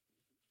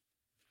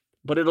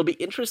 But it'll be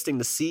interesting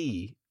to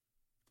see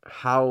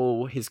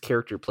how his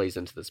character plays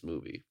into this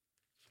movie.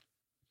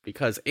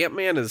 Because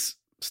Ant-Man is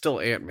still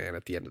Ant-Man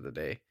at the end of the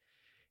day.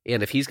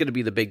 And if he's going to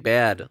be the big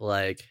bad,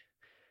 like,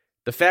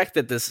 the fact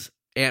that this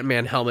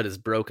Ant-Man helmet is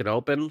broken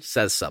open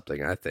says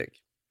something, I think.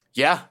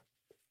 Yeah.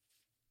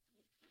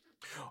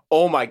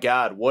 Oh my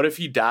God, what if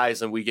he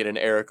dies and we get an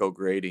Eric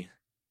O'Grady?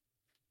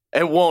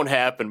 It won't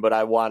happen, but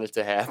I want it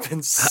to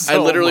happen so I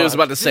literally was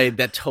much. about to say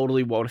that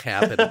totally won't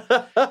happen,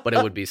 but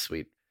it would be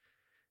sweet.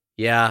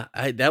 Yeah,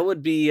 that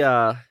would be...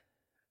 I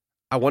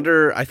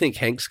think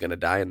Hank's going to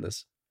die in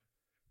this.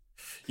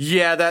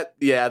 Yeah,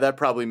 that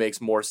probably makes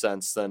more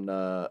sense than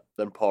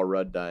Paul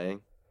Rudd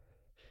dying.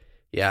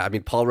 Yeah, I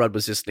mean, Paul Rudd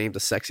was just named the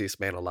sexiest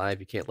man alive.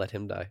 You can't let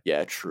him die.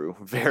 Yeah, true.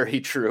 Very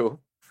true.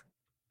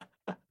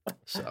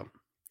 So,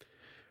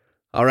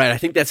 all right, I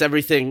think that's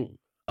everything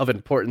of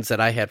importance that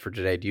I had for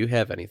today. Do you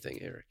have anything,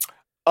 Eric?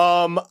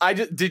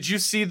 Did you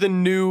see the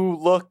new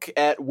look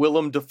at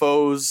Willem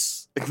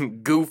Dafoe's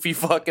goofy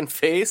fucking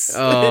face?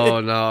 Oh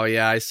no,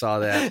 yeah, I saw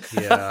that.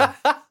 Yeah.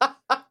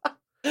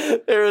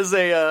 There's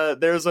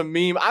a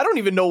meme. I don't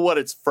even know what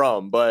it's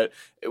from, but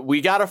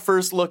we got a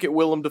first look at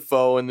Willem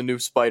Dafoe in the new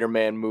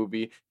Spider-Man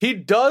movie. He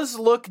does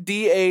look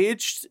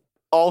de-aged,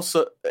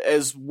 also,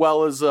 as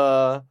well as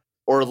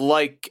or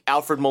like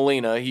Alfred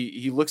Molina.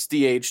 He looks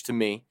de-aged to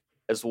me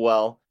as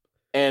well,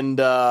 and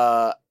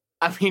I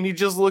mean, he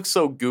just looks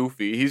so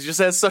goofy. He just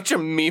has such a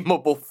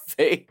memeable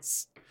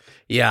face.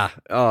 Yeah.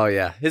 Oh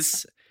yeah.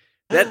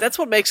 That's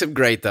what makes him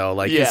great, though.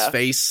 Like, his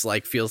face,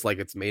 like, feels like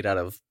it's made out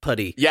of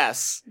putty.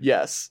 Yes.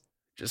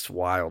 Just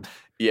wild.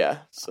 Yeah,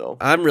 so.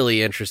 I'm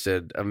really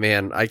interested.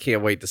 Man, I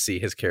can't wait to see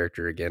his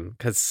character again,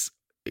 because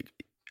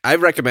I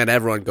recommend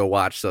everyone go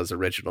watch those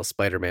original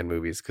Spider-Man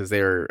movies, because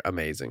they're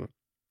amazing.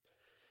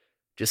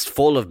 just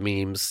full of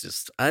memes.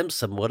 Just I'm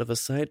somewhat of a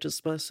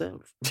scientist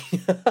myself.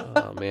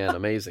 Oh man,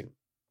 amazing.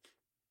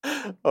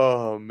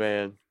 Oh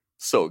man,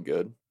 so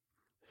good.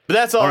 But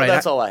that's all. All right,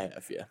 that's all I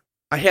have. Yeah.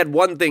 I had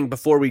one thing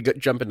before we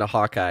jump into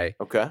Hawkeye.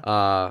 Okay.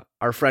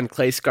 Our friend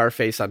Clay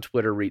Scarface on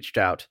Twitter reached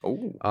out,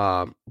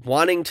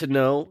 wanting to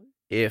know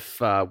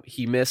if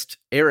he missed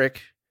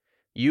Eric,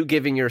 you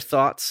giving your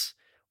thoughts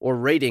or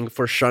rating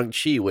for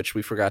Shang-Chi, which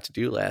we forgot to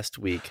do last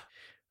week.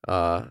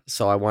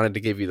 So I wanted to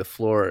give you the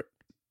floor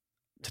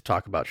to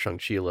talk about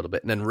Shang-Chi a little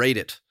bit and then rate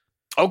it.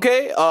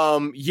 Okay.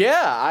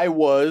 Yeah, I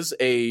was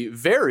a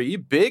very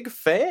big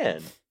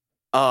fan.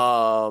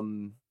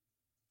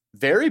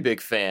 Very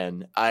big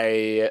fan.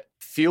 I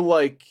feel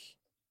like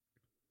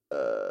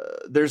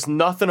there's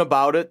nothing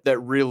about it that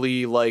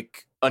really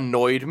like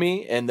annoyed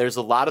me, and there's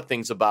a lot of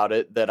things about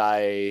it that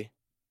I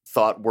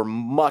thought were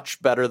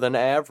much better than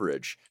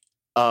average.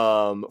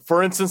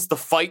 For instance, the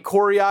fight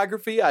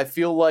choreography, I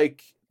feel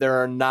like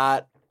there are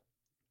not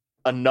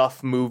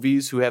enough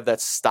movies who have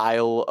that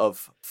style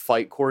of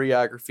fight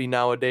choreography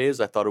nowadays.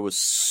 I thought it was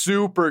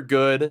super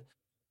good.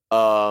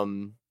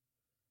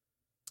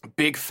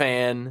 Big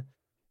fan.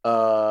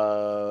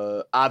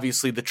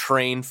 Obviously the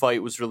train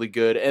fight was really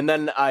good. And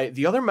then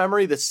the other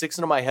memory that sticks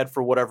into my head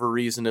for whatever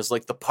reason is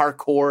like the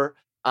parkour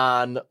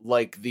on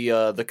like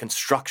the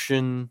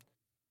construction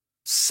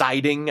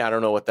siding. I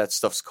don't know what that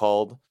stuff's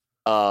called.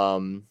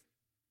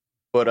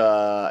 But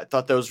I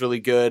thought that was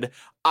really good.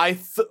 I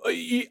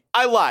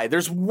lie.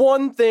 There's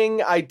one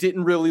thing I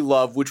didn't really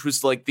love, which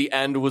was like the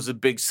end was a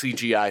big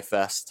CGI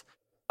fest.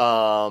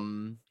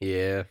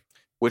 Yeah.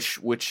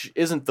 Which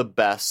isn't the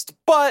best,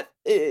 but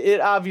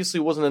it obviously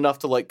wasn't enough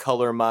to like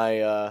color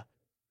my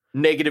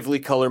negatively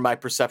color my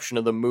perception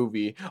of the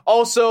movie.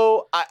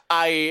 Also,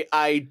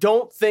 I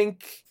don't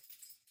think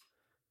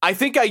I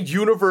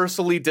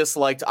universally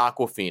disliked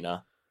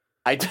Awkwafina.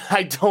 I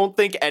don't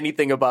think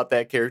anything about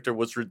that character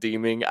was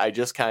redeeming. I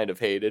just kind of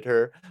hated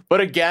her.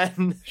 But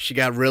again, she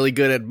got really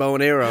good at bow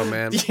and arrow,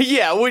 man.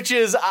 Yeah, which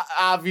is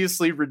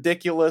obviously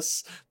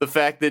ridiculous. The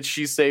fact that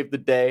she saved the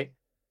day.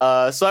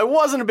 So I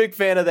wasn't a big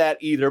fan of that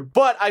either.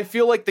 But I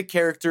feel like the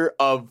character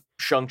of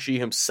Shang-Chi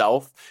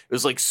himself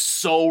was like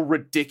so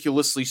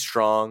ridiculously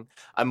strong.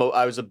 I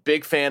was a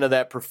big fan of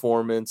that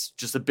performance.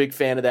 Just a big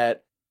fan of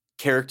that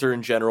character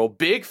in general.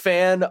 Big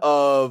fan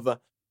of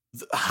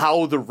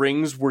how the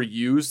rings were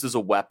used as a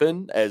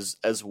weapon as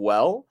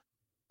well.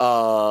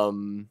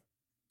 So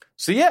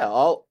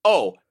yeah,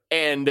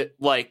 and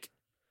like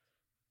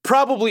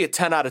probably a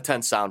 10 out of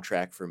 10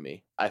 soundtrack for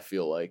me, I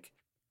feel like.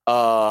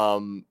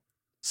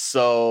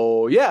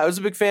 So yeah, I was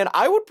a big fan.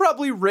 I would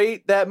probably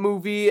rate that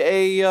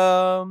movie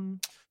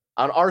on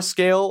our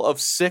scale of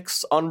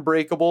 6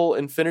 unbreakable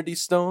Infinity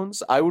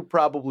Stones. I would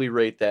probably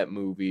rate that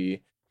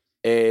movie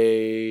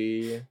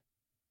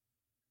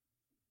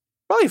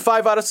probably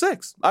 5 out of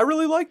 6. I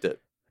really liked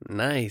it.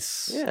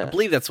 Nice. Yeah. I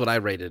believe that's what I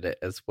rated it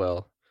as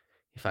well,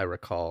 if I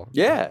recall.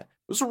 Yeah, it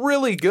was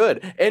really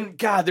good. And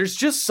God, there's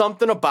just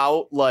something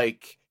about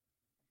like,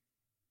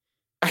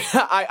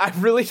 I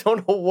really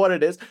don't know what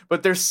it is,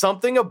 but there's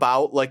something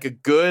about like a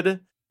good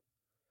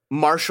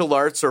martial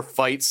arts or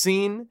fight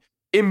scene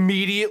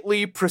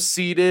immediately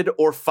preceded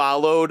or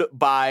followed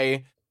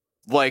by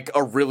like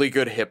a really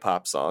good hip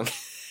hop song.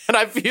 And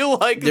I feel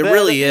like there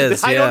really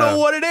is. I don't know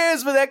what it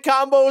is, but that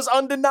combo is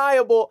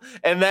undeniable.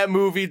 And that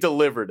movie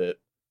delivered it.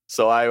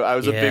 So I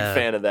was a big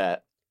fan of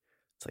that.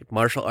 It's like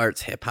martial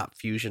arts, hip hop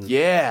fusion.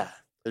 Yeah.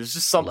 There's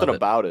just something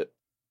about it.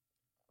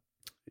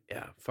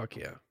 Yeah. Fuck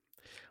yeah.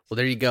 Well,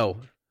 there you go.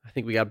 I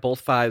think we got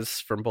both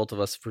 5s from both of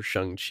us for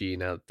Shang-Chi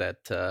now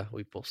that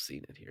we've both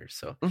seen it here.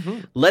 So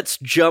let's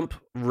jump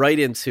right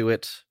into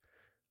it.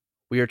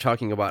 We are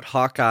talking about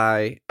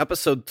Hawkeye,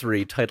 episode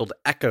 3, titled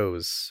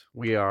Echoes.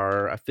 We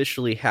are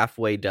officially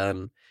halfway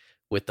done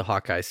with the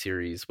Hawkeye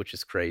series, which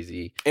is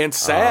crazy. And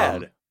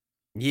sad.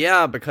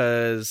 Yeah,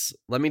 because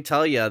let me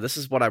tell you, this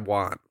is what I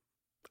want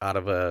out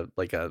of a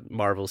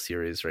Marvel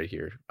series right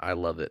here. I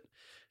love it.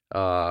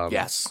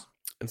 Yes.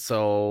 And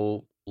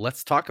so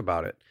let's talk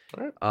about it.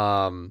 All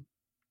right.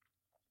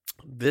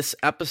 This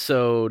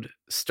episode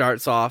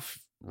starts off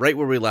right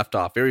where we left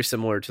off, very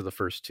similar to the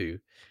first 2.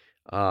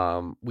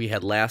 We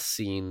had last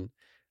seen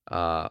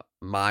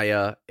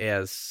Maya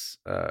as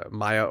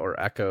Maya or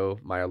Echo,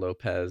 Maya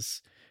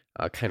Lopez,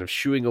 kind of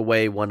shooing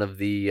away one of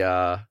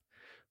the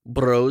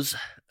bros.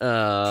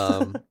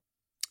 And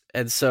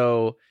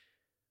so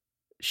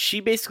she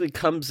basically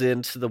comes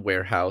into the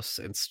warehouse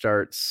and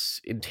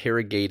starts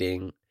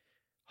interrogating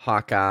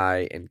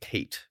Hawkeye and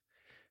Kate.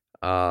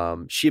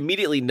 She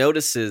immediately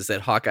notices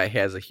that Hawkeye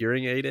has a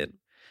hearing aid in,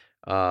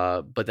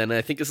 but then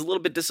I think is a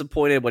little bit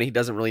disappointed when he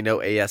doesn't really know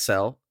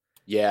ASL.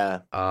 Yeah.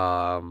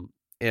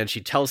 And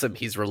she tells him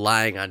he's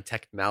relying on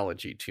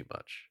technology too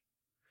much,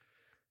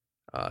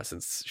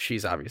 since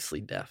she's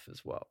obviously deaf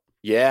as well.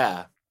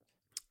 Yeah.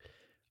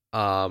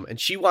 And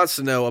she wants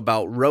to know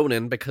about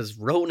Ronan because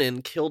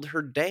Ronan killed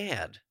her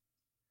dad.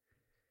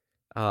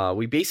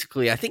 We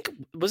basically, I think,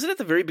 was it at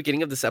the very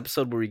beginning of this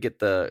episode where we get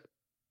the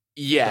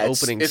Yeah,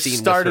 opening it scene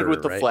started with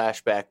with the right?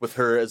 flashback with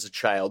her as a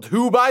child,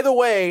 who, by the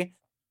way,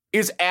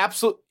 is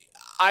absolute.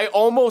 I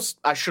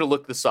should have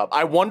looked this up.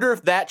 I wonder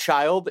if that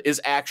child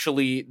is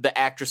actually the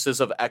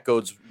actresses of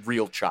Echo's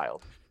real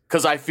child,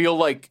 because I feel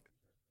like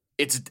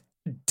it's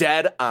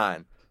dead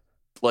on,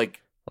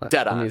 like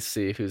dead on. Let me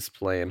see who's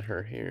playing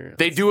her here.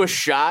 They do a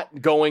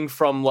shot going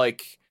from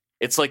like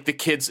it's like the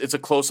kids. It's a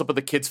close up of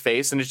the kid's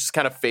face, and it just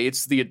kind of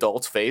fades to the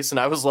adult's face, and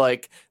I was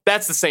like,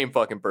 that's the same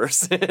fucking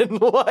person,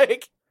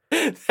 like.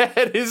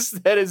 That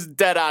is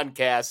dead on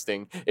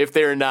casting if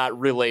they're not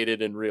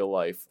related in real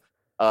life.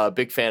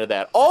 Big fan of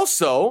that.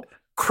 Also,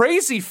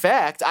 crazy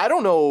fact, I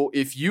don't know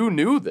if you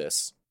knew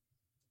this,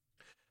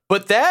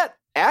 but that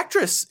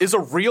actress is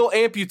a real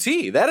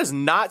amputee. That is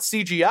not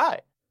CGI.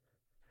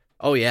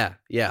 Oh yeah,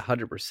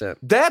 100%.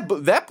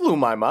 That blew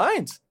my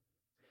mind.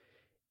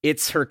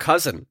 It's her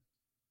cousin.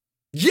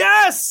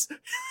 Yes!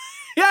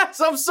 Yes,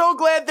 I'm so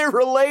glad they're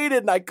related,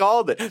 and I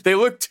called it. They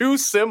look too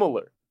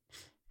similar.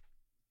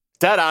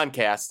 Dead on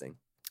casting.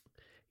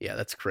 Yeah,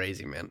 that's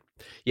crazy, man.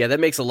 Yeah,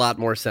 that makes a lot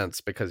more sense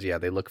because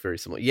they look very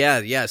similar.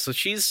 Yeah. So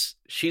she's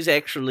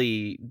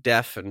actually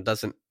deaf and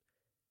doesn't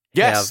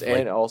Yes, have like,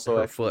 and also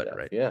her foot,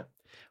 right? Yeah.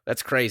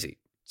 That's crazy.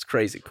 It's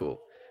crazy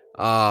cool.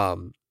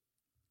 So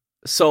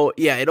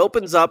yeah, it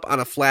opens up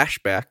on a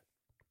flashback.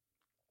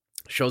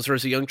 Shows her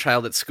as a young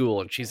child at school,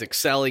 and she's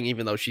excelling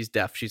even though she's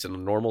deaf. She's in a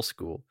normal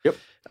school. Yep.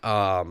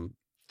 And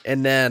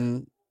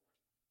then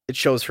it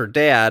shows her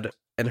dad,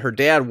 and her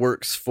dad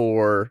works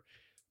for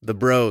the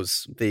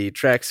Bros, the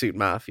tracksuit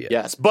mafia.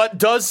 Yes, but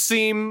does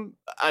seem,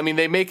 I mean,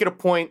 they make it a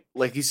point,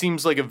 like he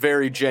seems like a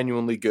very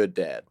genuinely good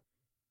dad.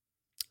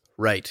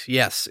 Right,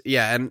 yes,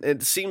 yeah, and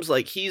it seems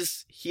like he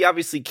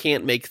obviously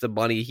can't make the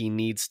money he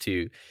needs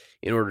to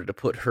in order to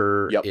put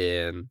her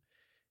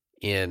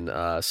in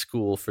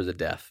school for the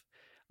deaf.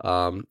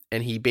 And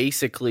he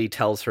basically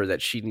tells her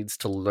that she needs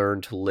to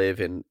learn to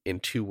live in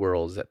two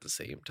worlds at the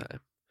same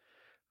time.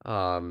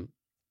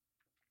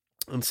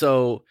 And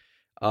so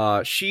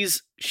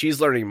she's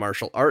learning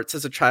martial arts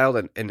as a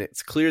child, and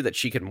it's clear that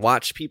she can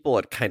watch people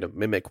and kind of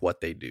mimic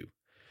what they do.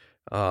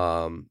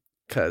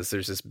 Because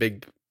there's this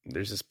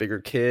bigger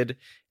kid,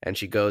 and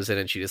she goes in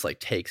and she just like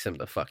takes him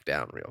the fuck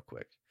down real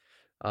quick.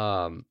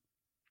 And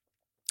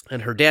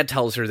her dad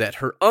tells her that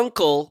her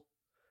uncle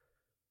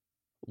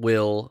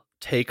will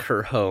take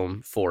her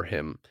home for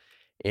him,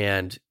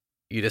 and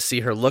you just see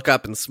her look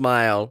up and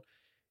smile,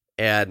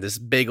 and this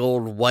big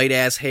old white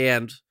ass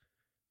hand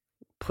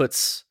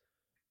puts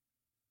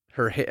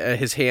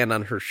his hand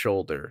on her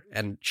shoulder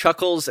and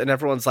chuckles, and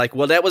everyone's like,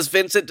 well, that was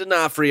Vincent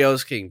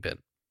D'Onofrio's Kingpin.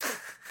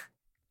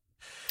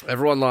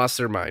 Everyone lost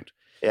their mind.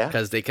 Yeah.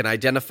 Because they can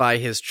identify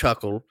his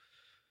chuckle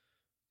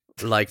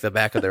like the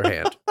back of their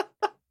hand.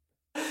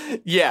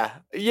 Yeah,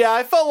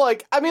 I felt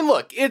like, I mean,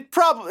 look, it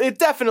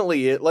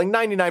definitely, like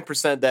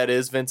 99% that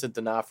is Vincent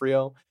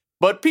D'Onofrio,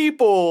 but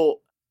that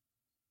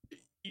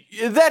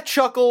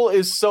chuckle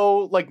is so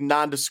like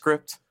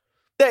nondescript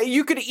that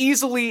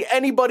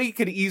anybody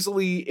could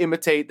easily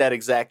imitate that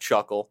exact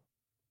chuckle.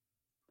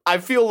 I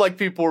feel like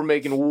people were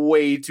making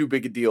way too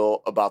big a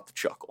deal about the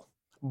chuckle.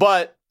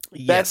 But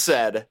that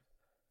said,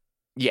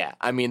 yeah,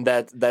 I mean,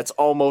 that's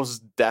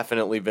almost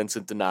definitely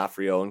Vincent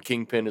D'Onofrio, and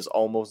Kingpin is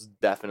almost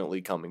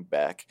definitely coming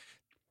back.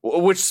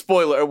 Which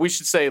spoiler, we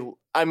should say,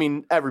 I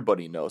mean,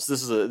 everybody knows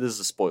this is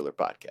a spoiler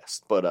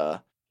podcast,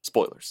 but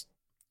spoilers.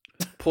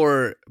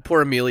 Poor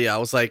Amelia. I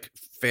was like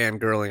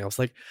fangirling. I was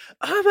like,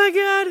 oh my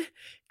god,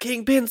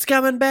 Kingpin's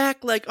coming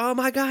back. Like, oh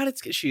my god,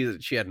 she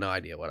had no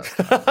idea what I was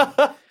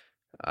talking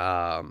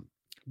about.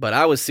 But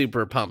I was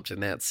super pumped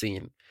in that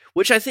scene.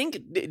 Which I think,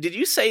 did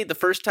you say the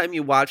first time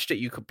you watched it,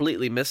 you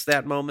completely missed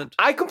that moment?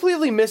 I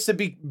completely missed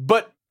it,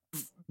 but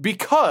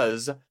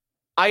because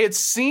I had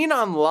seen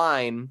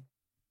online,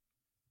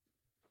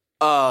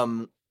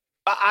 I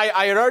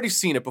had already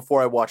seen it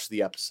before I watched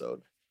the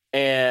episode,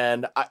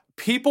 and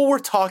people were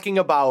talking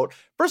about,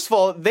 first of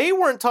all, they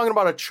weren't talking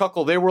about a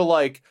chuckle. They were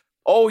like,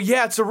 oh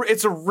yeah,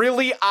 it's a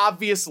really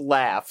obvious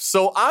laugh.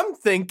 So I'm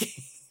thinking,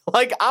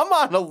 like, I'm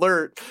on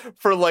alert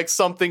for like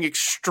something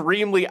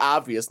extremely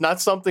obvious, not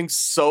something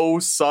so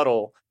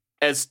subtle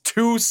as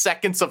 2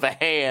 seconds of a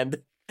hand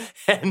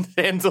and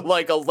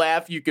like a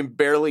laugh you can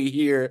barely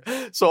hear.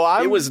 So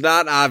it was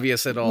not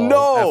obvious at all.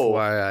 No,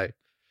 FYI.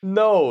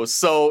 No.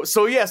 So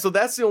yeah. So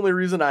that's the only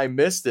reason I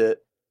missed it.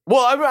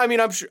 Well, I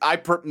mean, I'm sure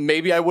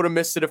maybe I would have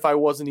missed it if I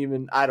wasn't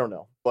even. I don't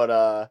know,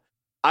 but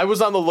I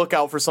was on the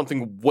lookout for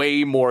something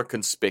way more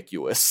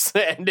conspicuous,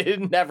 and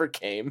it never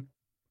came.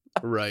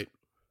 Right.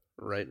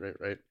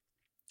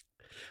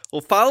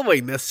 Well,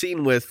 following this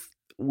scene with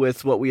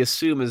what we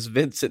assume is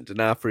Vincent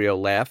D'Onofrio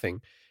laughing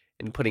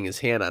and putting his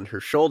hand on her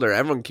shoulder,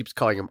 everyone keeps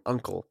calling him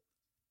Uncle.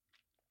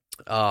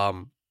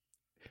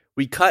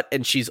 We cut,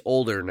 and she's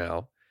older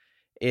now,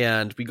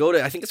 and we go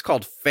to, I think it's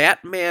called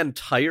Fat Man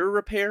Tire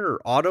Repair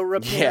or Auto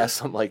Repair. Yeah,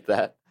 something like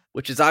that.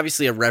 Which is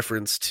obviously a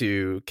reference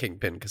to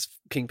Kingpin, because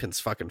Kingpin's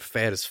fucking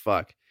fat as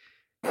fuck.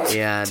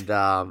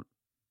 And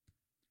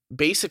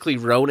basically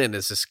Ronan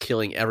is just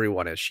killing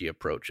everyone as she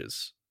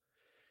approaches.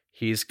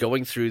 He's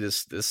going through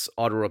this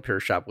auto repair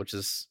shop, which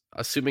is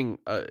assuming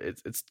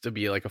it's to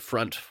be like a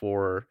front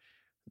for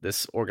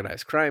this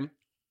organized crime.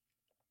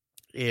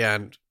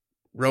 And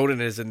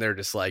Ronan is in there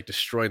just like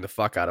destroying the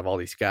fuck out of all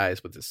these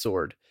guys with his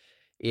sword.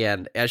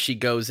 And as she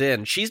goes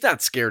in, she's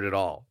not scared at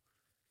all.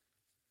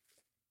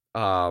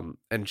 And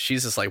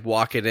she's just like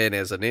walking in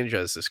as a ninja,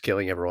 is just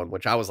killing everyone,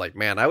 which I was like,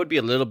 man, I would be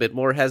a little bit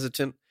more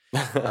hesitant.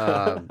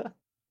 But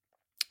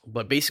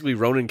basically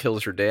Ronan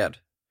kills her dad.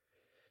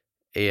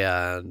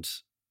 And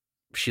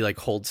she like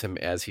holds him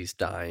as he's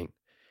dying.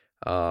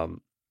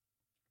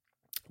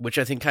 Which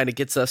I think kind of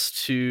gets us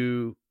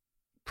to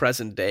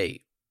present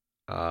day.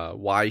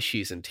 Why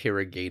she's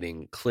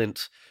interrogating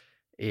Clint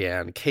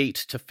and Kate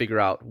to figure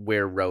out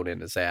where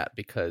Ronan is at,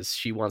 because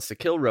she wants to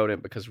kill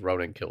Ronan because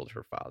Ronan killed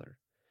her father.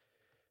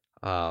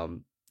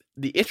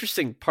 The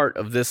interesting part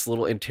of this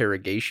little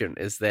interrogation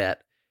is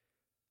that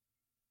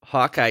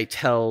Hawkeye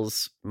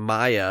tells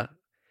Maya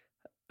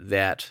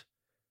that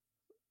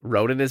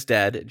Ronan is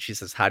dead, and she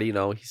says, how do you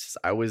know? He says,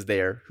 I was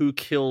there. Who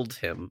killed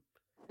him?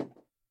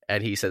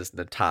 And he says,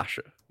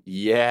 Natasha.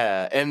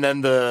 Yeah, and then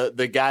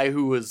the guy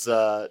who was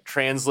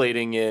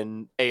translating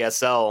in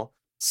ASL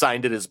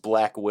signed it as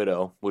Black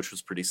Widow, which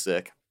was pretty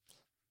sick.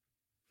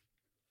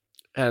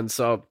 And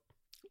so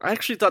I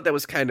actually thought that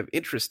was kind of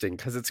interesting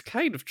because it's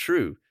kind of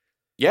true.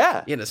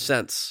 Yeah. In a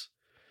sense.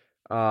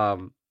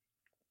 And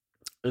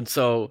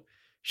so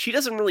she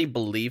doesn't really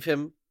believe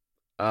him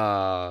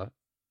at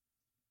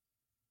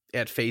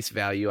face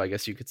value, I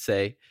guess you could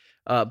say.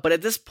 But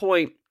at this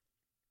point,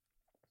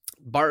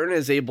 Barton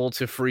is able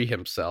to free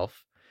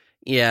himself.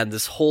 And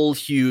this whole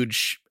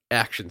huge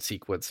action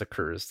sequence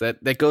occurs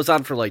that goes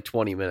on for like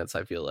 20 minutes,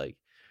 I feel like.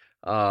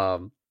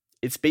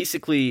 It's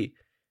basically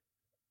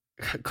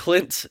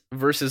Clint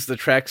versus the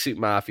Tracksuit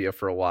Mafia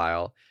for a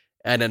while,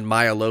 and then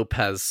Maya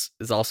Lopez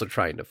is also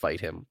trying to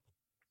fight him.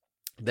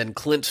 Then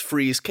Clint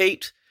frees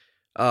Kate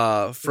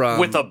from...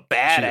 With a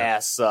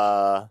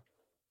badass...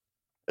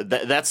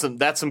 That's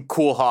some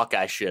cool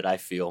Hawkeye shit, I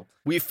feel.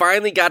 We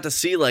finally got to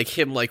see like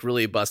him like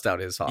really bust out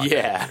his Hawkeye.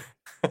 Yeah.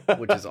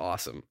 Which is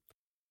awesome.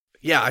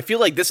 Yeah, I feel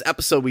like this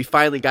episode we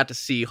finally got to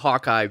see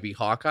Hawkeye be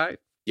Hawkeye.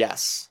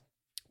 Yes.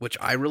 Which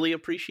I really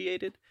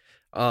appreciated.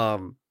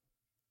 And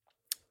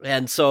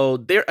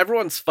so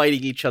everyone's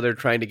fighting each other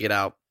trying to get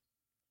out.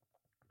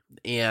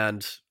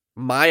 And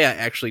Maya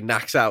actually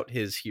knocks out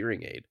his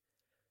hearing aid.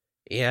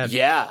 And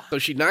yeah. So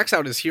she knocks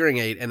out his hearing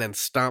aid and then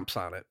stomps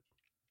on it.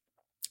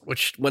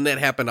 Which, when that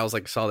happened, I was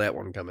like, saw that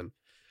one coming.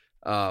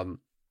 And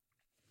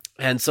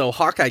so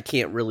Hawkeye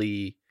can't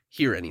really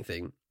hear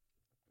anything.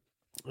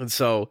 And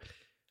so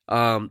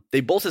they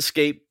both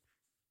escape.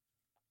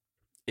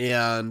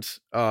 And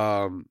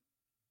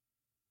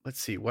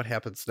let's see, what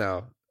happens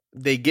now?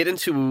 They get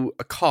into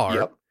a car.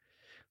 Yep.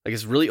 Like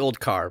this really old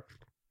car.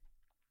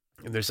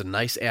 And there's a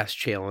nice ass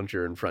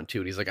Challenger in front too.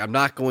 And he's like, I'm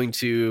not going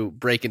to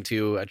break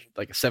into a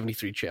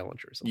 73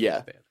 Challenger or something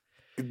like that.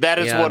 That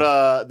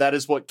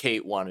is what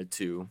Kate wanted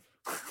to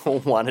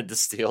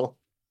steal.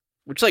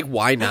 Which, like,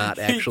 why not,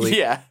 actually?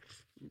 Yeah.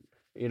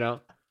 You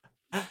know?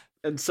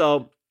 And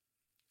so,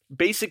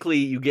 basically,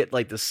 you get,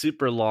 like, the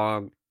super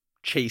long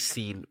chase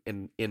scene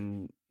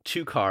in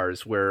two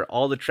cars where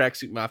all the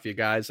Tracksuit Mafia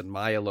guys and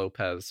Maya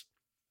Lopez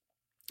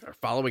are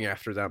following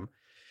after them.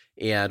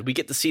 And we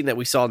get the scene that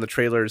we saw in the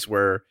trailers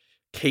where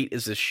Kate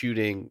is just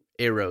shooting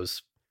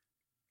arrows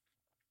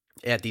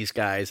at these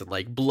guys and,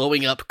 like,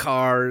 blowing up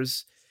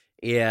cars.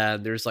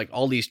 And there's like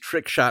all these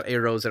trick shot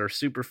arrows that are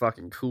super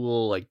fucking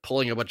cool, like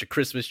pulling a bunch of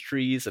Christmas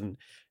trees and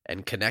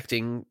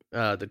connecting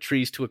the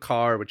trees to a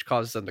car, which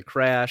causes them to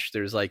crash.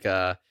 There's like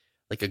a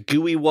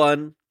gooey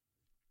one.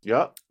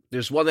 Yeah.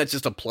 There's one that's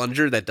just a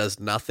plunger that does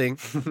nothing.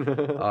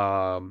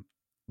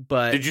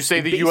 But did you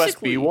say the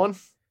USB one?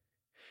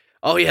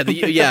 Oh yeah,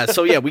 yeah.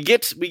 So yeah, we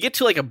get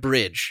to like a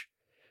bridge,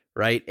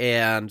 right?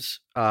 And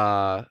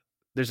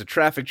there's a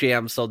traffic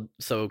jam, so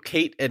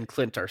Kate and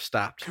Clint are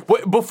stopped.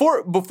 Wait,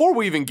 before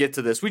we even get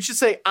to this, we should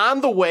say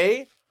on the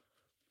way,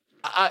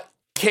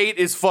 Kate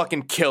is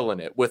fucking killing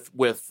it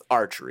with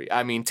archery.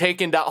 I mean,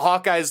 taking down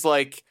Hawkeye's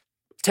like,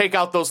 take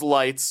out those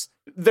lights.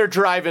 They're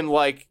driving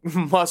like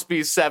must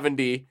be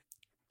 70,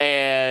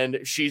 and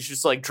she's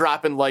just like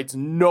dropping lights,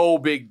 no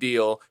big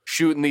deal.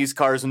 Shooting these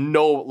cars,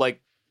 no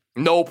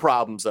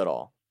problems at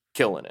all.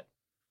 Killing it.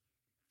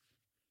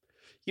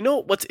 You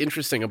know what's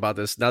interesting about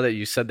this, now that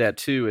you said that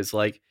too, is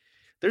like,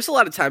 there's a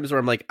lot of times where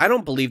I'm like, I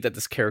don't believe that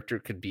this character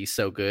could be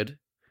so good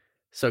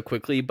so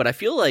quickly, but I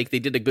feel like they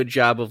did a good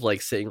job of like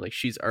saying like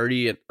she's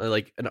already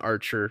an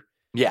archer.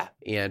 Yeah.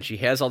 And she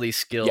has all these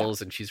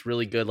skills and she's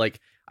really good. Like,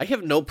 I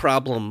have no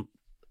problem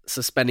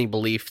suspending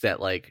belief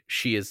that like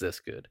she is this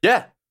good.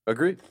 Yeah,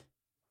 agreed.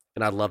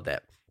 And I love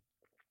that.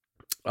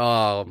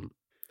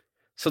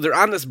 So they're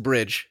on this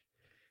bridge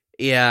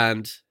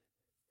and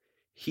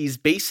he's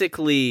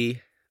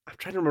basically... I'm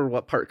trying to remember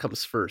what part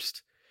comes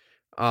first.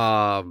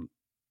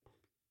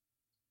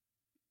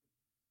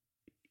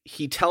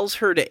 He tells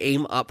her to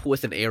aim up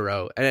with an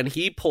arrow, and then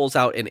he pulls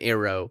out an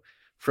arrow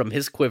from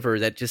his quiver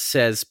that just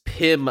says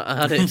Pym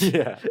on it.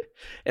 Yeah.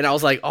 And I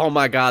was like, oh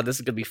my God, this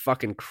is going to be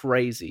fucking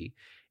crazy.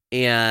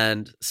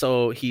 And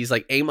so he's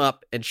like, aim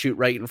up and shoot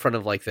right in front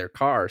of like their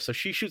car. So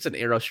she shoots an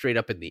arrow straight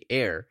up in the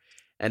air.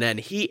 And then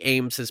he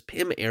aims his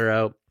Pym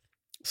arrow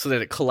so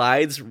that it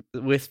collides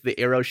with the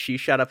arrow she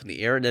shot up in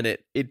the air. And then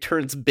it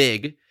turns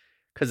big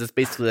because it's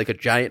basically like a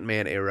giant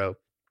man arrow.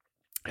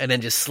 And then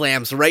just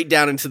slams right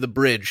down into the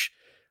bridge,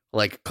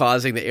 like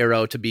causing the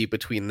arrow to be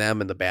between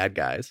them and the bad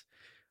guys,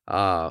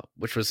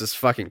 which was just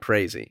fucking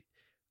crazy.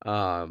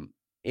 And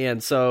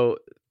so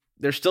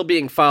they're still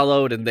being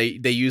followed, and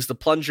they use the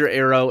plunger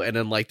arrow and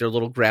then like their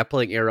little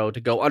grappling arrow to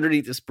go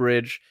underneath this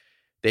bridge.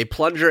 They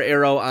plunger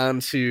arrow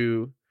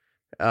onto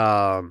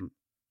a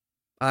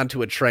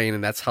train,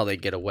 and that's how they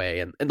get away.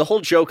 And the whole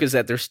joke is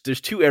that there's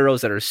two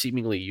arrows that are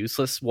seemingly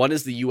useless. One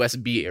is the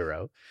USB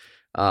arrow,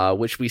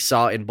 which we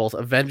saw in both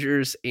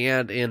Avengers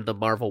and in the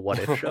Marvel What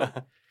If show.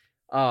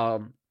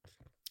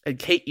 And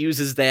Kate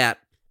uses that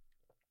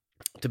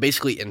to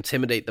basically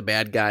intimidate the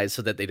bad guys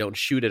so that they don't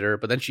shoot at her,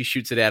 but then she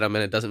shoots it at them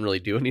and it doesn't really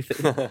do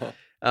anything.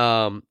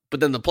 But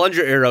then the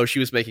plunger arrow, she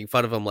was making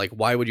fun of him, like,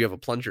 why would you have a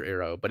plunger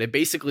arrow? But it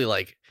basically,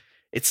 like,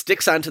 it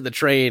sticks onto the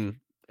train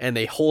and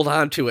they hold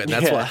on to it, and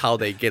that's how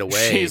they get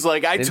away. She's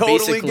like, I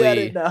totally get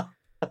it now.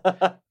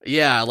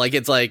 Yeah, like,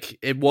 it's like,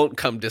 it won't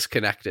come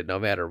disconnected no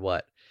matter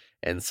what.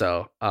 And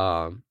so,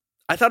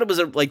 I thought it was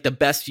like the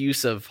best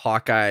use of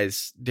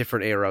Hawkeye's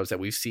different arrows that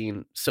we've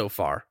seen so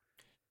far.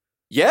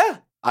 Yeah,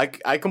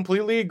 I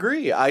completely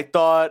agree. I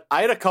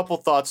had a couple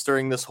thoughts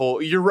during this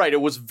whole, you're right,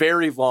 it was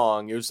very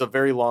long. It was a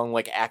very long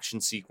like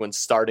action sequence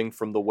starting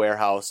from the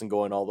warehouse and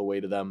going all the way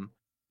to them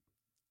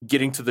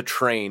getting to the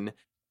train.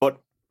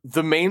 But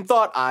the main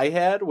thought I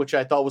had, which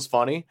I thought was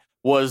funny,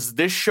 was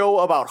this show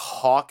about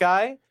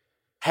Hawkeye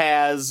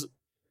has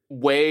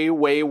way,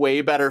 way,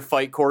 way better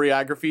fight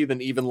choreography than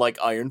even like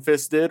Iron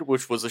Fist did,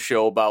 which was a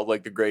show about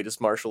like the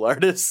greatest martial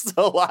artists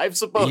alive,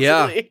 supposedly.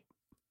 Yeah.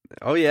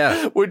 Oh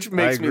yeah. Which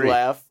makes me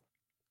laugh.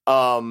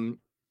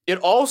 It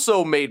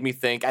also made me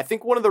think, I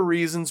think one of the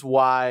reasons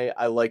why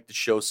I like the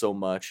show so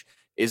much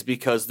is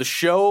because the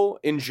show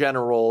in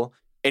general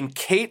and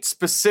Kate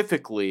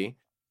specifically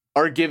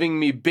are giving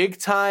me big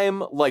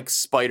time like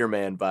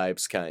Spider-Man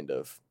vibes, kind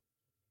of.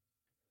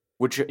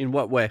 Which in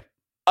what way?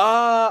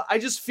 I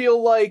just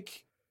feel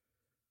like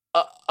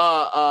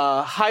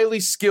highly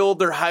skilled,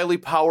 they're highly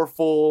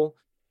powerful,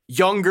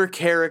 younger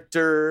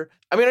character.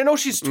 I mean, I know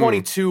she's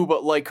 22,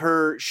 but like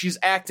she's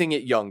acting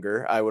it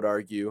younger, I would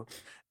argue.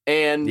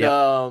 And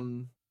but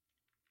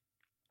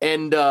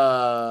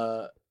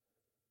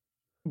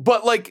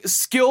like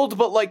skilled,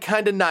 but like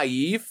kind of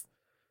naive.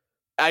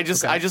 I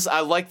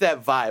like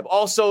that vibe.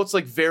 Also, it's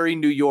like very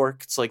New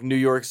York. It's like New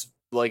York's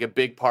like a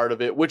big part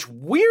of it, which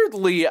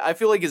weirdly I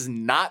feel like is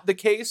not the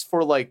case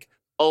for like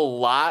a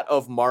lot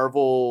of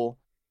Marvel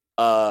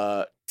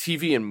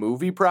TV and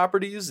movie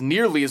properties,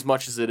 nearly as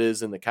much as it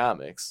is in the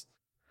comics.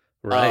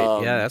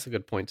 Right. Yeah, that's a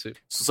good point too.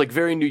 So it's like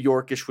very New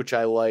Yorkish, which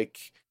I like.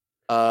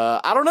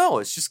 I don't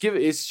know.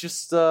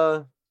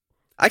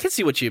 I can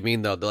see what you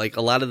mean though. Like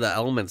a lot of the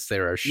elements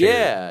there are shared.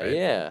 Yeah, right?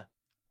 yeah.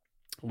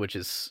 Which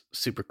is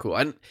super cool.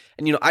 And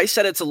you know, I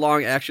said it's a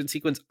long action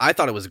sequence. I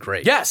thought it was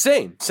great. Yeah,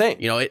 same.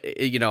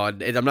 You know,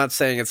 I'm not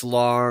saying it's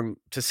long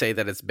to say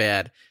that it's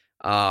bad.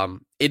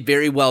 It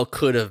very well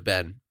could have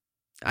been.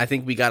 I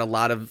think we got a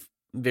lot of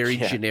very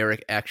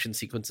generic action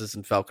sequences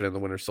in Falcon and the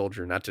Winter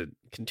Soldier, not to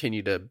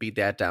continue to beat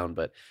that down,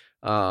 but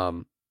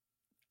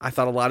I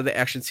thought a lot of the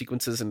action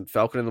sequences in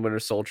Falcon and the Winter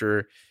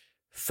Soldier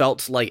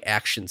felt like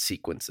action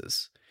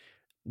sequences.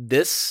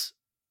 This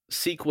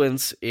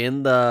sequence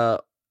in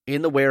the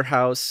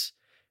warehouse,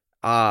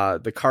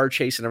 the car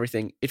chase and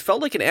everything, it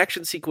felt like an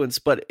action sequence,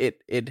 but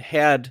it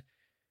had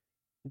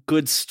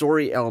good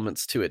story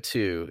elements to it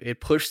too. It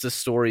pushed the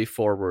story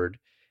forward,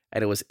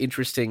 and it was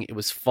interesting. It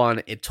was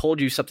fun. It told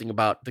you something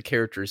about the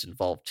characters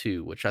involved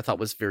too, which I thought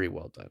was very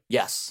well done.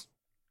 Yes.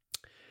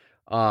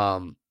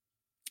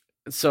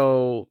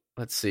 So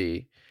let's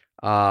see.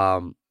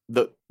 The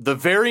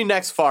very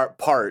next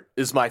part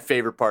is my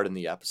favorite part in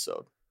the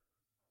episode.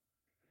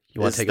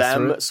 You want to take us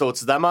through it? So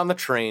it's them on the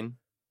train,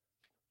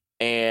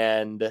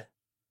 and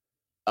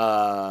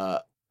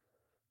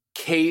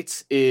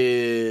Kate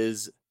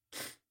is.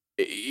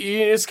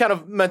 It's kind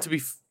of meant to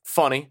be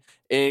funny,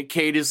 and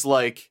Kate is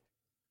like,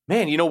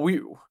 "Man, you know,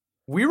 we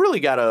really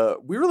gotta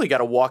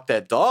walk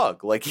that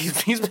dog. Like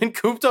he's been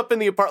cooped up in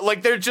the apartment.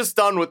 Like they're just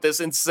done with this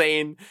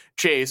insane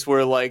chase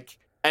where like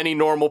any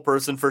normal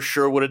person for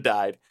sure would have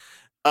died."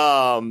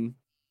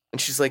 And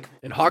she's like,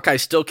 and Hawkeye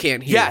still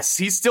can't hear. Yes,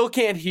 he still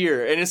can't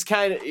hear, and it's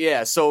kind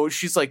of So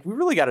she's like, "We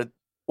really gotta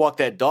walk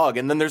that dog."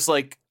 And then there's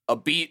like a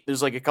beat.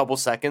 There's like a couple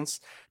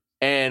seconds,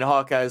 and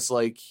Hawkeye's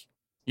like,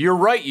 "You're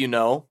right, you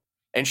know."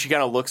 And she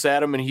kind of looks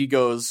at him, and he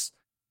goes,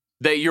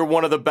 "That you're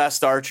one of the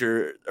best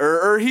archer,"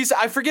 or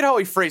I forget how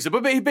he phrased it,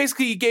 but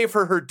basically he gave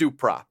her due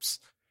props,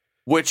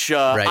 which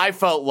right. I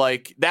felt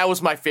like that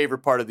was my favorite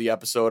part of the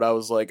episode. I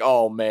was like,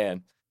 oh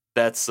man,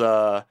 that's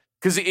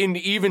because in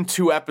even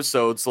 2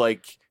 episodes,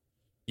 like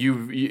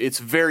it's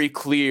very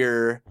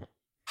clear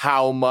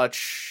how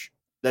much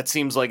that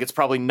seems like it's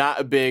probably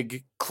not a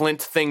big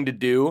Clint thing to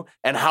do,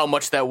 and how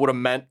much that would have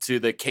meant to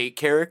the Kate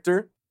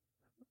character.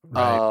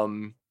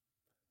 Right.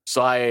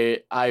 So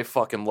I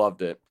fucking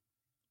loved it.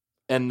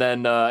 And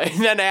then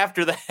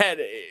after that,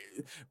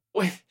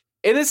 and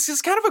it's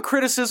just kind of a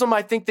criticism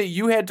I think that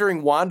you had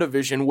during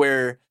WandaVision,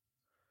 where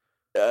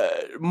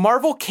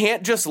Marvel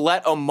can't just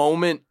let a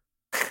moment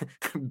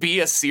be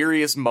a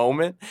serious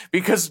moment,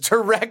 because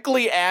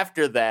directly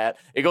after that,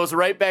 it goes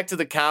right back to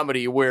the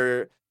comedy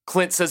where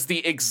Clint says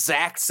the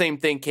exact same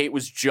thing Kate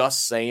was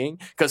just saying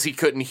because he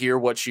couldn't hear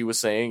what she was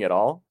saying at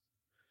all.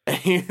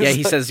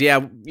 He says, we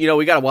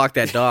got to walk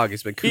that dog.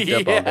 He's been cooped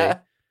up all day.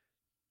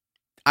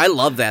 I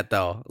love that,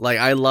 though. Like,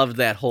 I love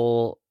that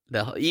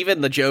even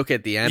the joke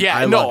at the end.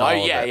 I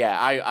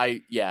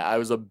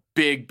was a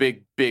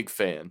big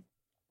fan.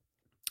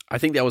 I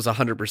think that was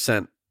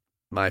 100%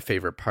 my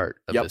favorite part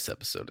of this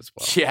episode as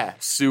well. Yeah,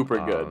 super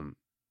good.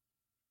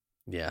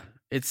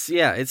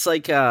 It's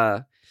like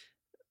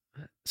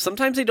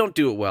sometimes they don't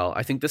do it well.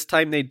 I think this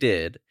time they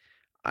did.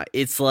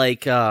 It's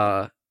like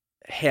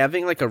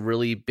having like a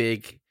really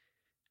big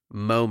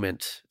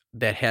moment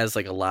that has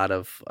like a lot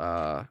of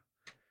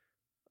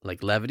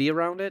like levity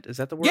around it. Is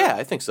that the word? Yeah,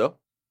 I think so.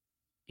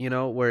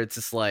 Where it's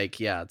just like,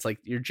 it's like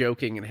you're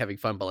joking and having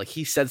fun, but like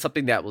he said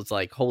something that was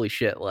like, holy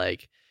shit,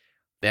 like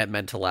that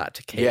meant a lot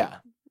to Kate. Yeah.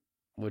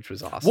 Which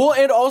was awesome. Well,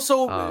 and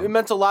also it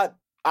meant a lot,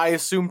 I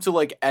assume, to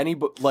like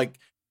anybody, like,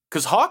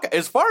 because Hawkeye,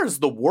 as far as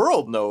the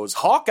world knows,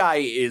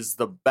 Hawkeye is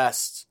the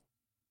best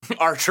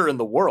archer in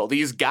the world.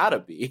 He's gotta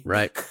be.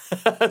 Right.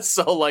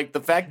 So like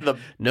the fact that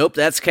Nope,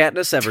 that's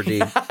Katniss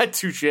Everdeen.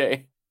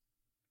 Touche.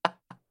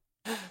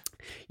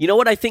 You know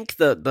what? I think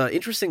the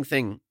interesting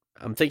thing,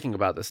 I'm thinking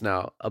about this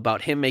now,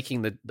 about him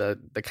making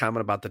the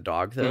comment about the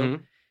dog, though,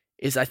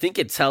 is I think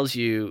it tells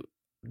you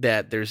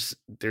that there's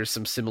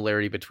some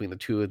similarity between the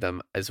two of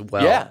them as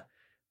well. Yeah.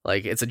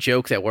 Like, it's a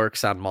joke that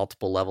works on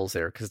multiple levels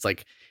there, because it's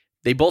like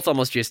they both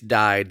almost just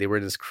died. They were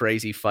in this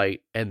crazy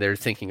fight, and they're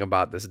thinking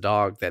about this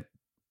dog that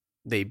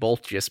they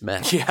both just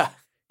met. Yeah.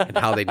 And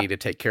how they need to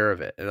take care of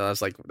it. And I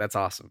was like, that's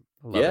awesome.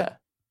 I love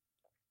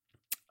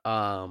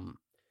it.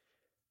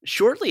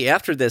 Shortly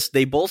after this,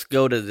 they both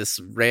go to this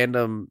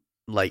random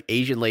like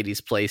Asian lady's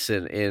place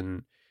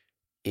in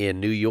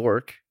New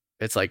York.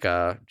 It's like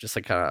just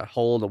like a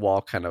hole in the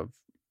wall kind of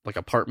like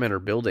apartment or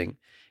building,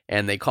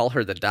 and they call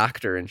her the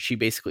doctor, and she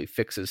basically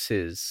fixes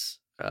his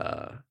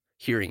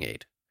hearing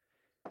aid.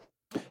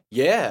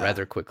 Yeah.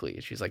 Rather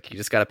quickly. She's like, you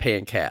just got to pay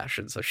in cash,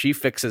 and so she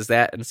fixes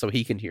that, and so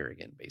he can hear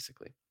again,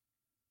 basically.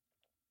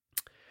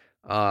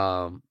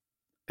 And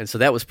so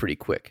that was pretty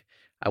quick.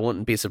 I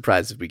wouldn't be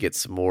surprised if we get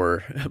some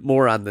more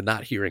on the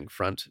not hearing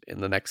front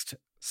in the next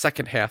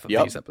second half of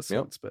these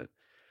episodes. But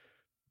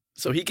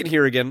so he can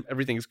hear again.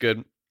 Everything's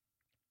good.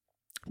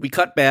 We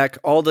cut back.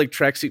 All the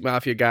Tracksuit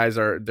Mafia guys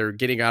they're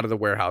getting out of the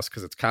warehouse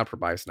because it's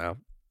compromised now.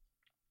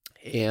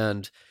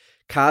 And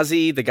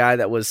Kazi, the guy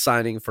that was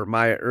signing for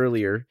Maya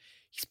earlier,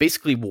 he's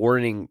basically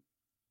warning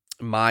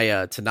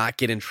Maya to not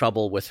get in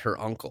trouble with her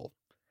uncle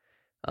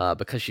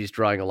because she's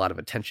drawing a lot of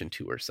attention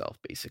to herself,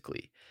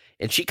 basically.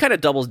 And she kind of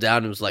doubles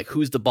down and was like,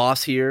 who's the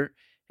boss here?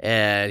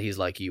 And he's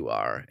like, you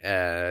are.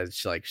 And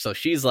she's like, so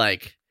she's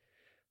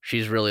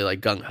really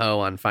like gung-ho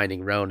on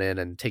finding Ronan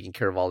and taking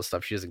care of all the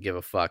stuff. She doesn't give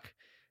a fuck.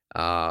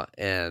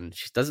 And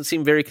she doesn't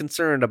seem very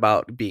concerned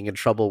about being in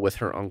trouble with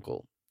her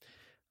uncle.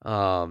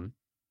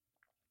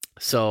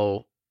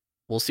 So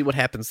we'll see what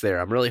happens there.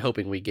 I'm really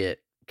hoping we get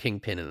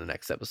Kingpin in the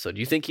next episode. Do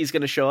you think he's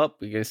going to show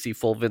up? We're going to see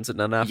full Vincent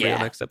D'Onofrio in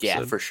the next episode?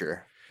 Yeah, for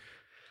sure.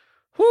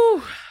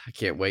 Whew, I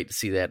can't wait to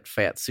see that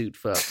fat suit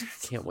fuck.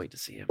 Can't wait to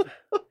see him.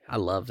 I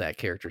love that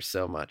character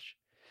so much.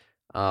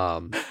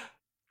 All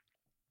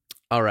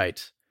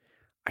right.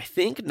 I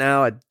think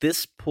now at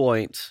this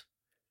point,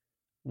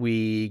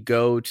 we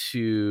go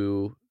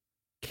to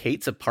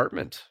Kate's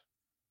apartment.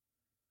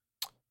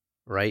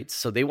 Right?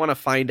 So they want to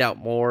find out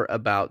more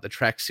about the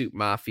Tracksuit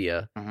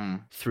Mafia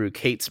through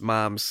Kate's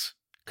mom's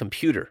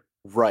computer.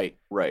 Right.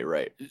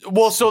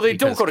 Well, so they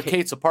don't go to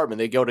Kate's apartment.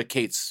 They go to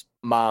Kate's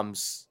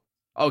mom's...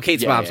 Oh,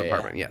 Kate's mom's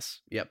apartment. Yeah.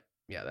 Yes. Yep.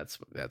 Yeah, that's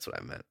what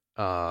I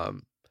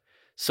meant.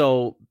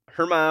 So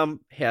her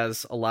mom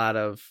has a lot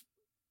of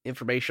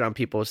information on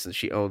people since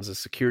she owns a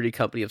security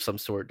company of some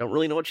sort. Don't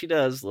really know what she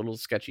does. A little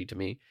sketchy to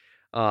me.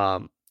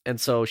 And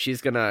so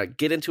she's going to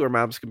get into her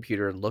mom's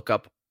computer and look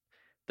up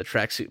the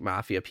Tracksuit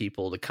Mafia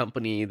people, the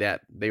company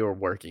that they were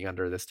working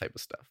under, this type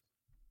of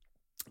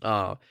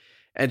stuff.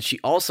 And she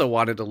also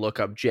wanted to look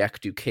up Jack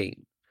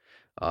Duquesne,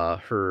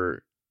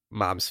 her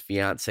mom's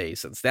fiance,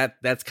 since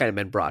that's kind of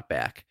been brought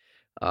back.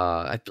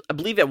 I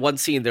believe at one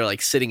scene they're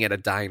like sitting at a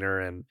diner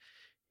and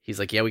he's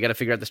like, yeah, we got to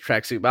figure out this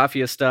Tracksuit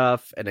Mafia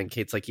stuff. And then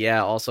Kate's like,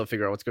 yeah, also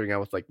figure out what's going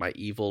on with like my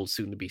evil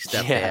soon to be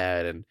stepdad. Yeah.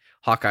 And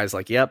Hawkeye's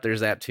like, yep,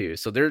 there's that too.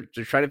 So they're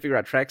trying to figure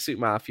out Tracksuit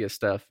Mafia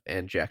stuff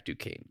and Jack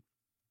Duquesne.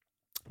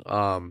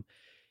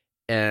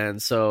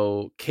 And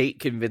so Kate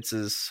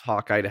convinces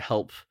Hawkeye to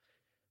help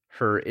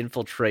her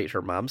infiltrate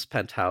her mom's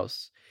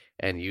penthouse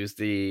and use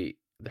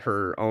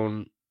her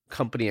own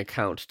company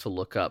account to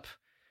look up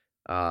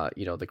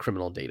the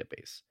criminal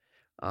database.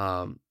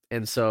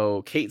 And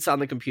so Kate's on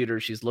the computer.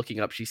 She's looking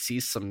up. She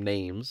sees some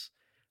names,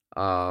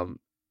 but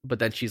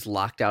then she's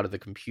locked out of the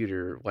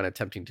computer when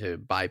attempting to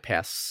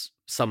bypass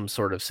some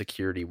sort of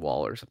security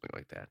wall or something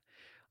like that.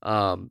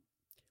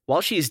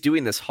 While she's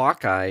doing this,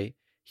 Hawkeye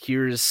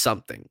hears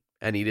something,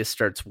 and he just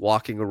starts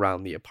walking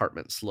around the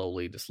apartment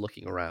slowly, just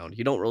looking around.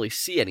 You don't really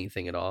see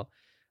anything at all.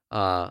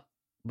 But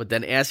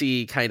then as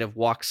he kind of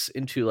walks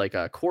into like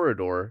a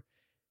corridor,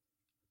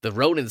 the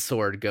Ronin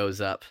sword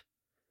goes up,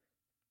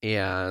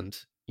 and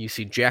you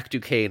see Jack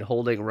Duquesne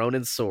holding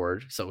Ronin's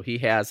sword, so he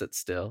has it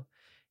still,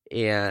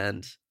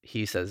 and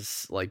he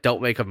says, like,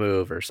 don't make a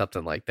move or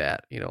something like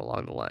that,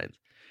 along the lines.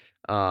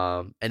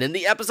 And then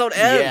the episode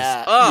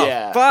ends.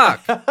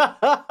 Fuck.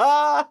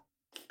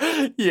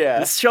 Yeah.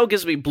 This show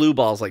gives me blue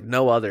balls like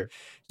no other.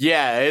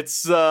 Yeah,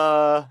 it's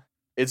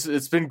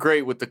been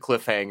great with the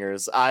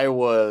cliffhangers. I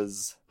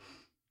was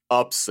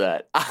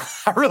upset.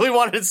 I really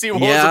wanted to see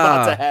what was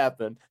about to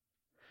happen.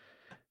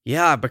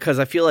 Yeah, because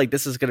I feel like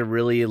this is going to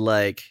really,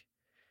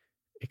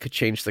 it could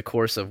change the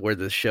course of where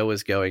the show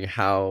is going,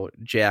 how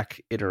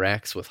Jack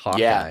interacts with Hawkeye.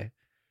 Yeah.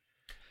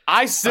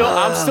 I'm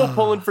still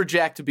pulling for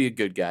Jack to be a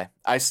good guy.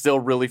 I still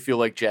really feel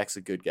like Jack's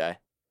a good guy.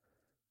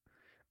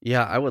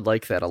 Yeah, I would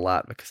like that a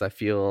lot because I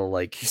feel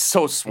like he's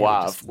so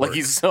suave. Like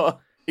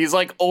he's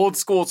like old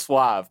school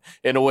suave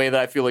in a way that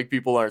I feel like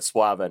people aren't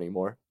suave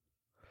anymore.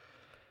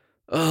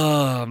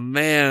 Oh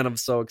man, I'm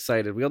so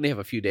excited. We only have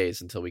a few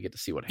days until we get to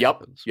see what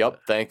happens.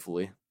 Yep,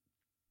 thankfully.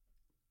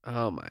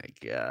 Oh my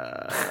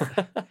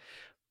god.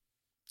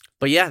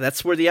 But yeah,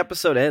 that's where the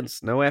episode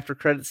ends. No after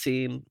credit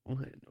scene.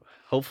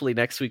 Hopefully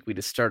next week we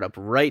just start up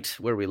right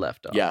where we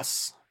left off.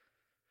 Yes.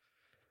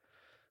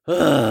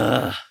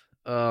 Oh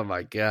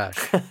my gosh.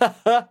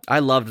 I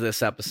loved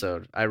this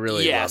episode. I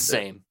really loved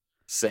it.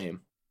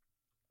 Same.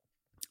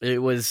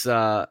 It was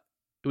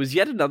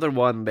yet another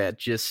one that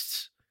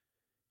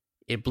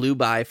it blew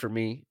by for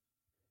me.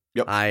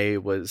 Yep. I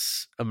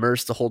was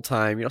immersed the whole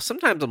time.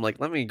 Sometimes I'm like,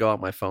 let me go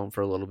on my phone for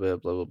a little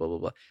bit, blah, blah, blah, blah,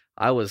 blah.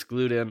 I was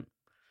glued in,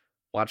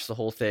 watched the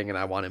whole thing, and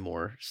I wanted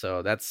more.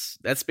 So that's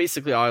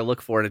basically all I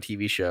look for in a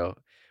TV show.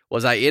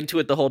 Was I into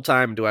it the whole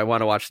time? Do I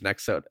want to watch the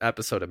next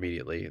episode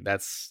immediately?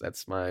 That's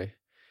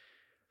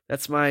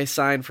my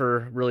sign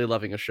for really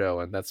loving a show,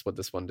 and that's what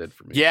this one did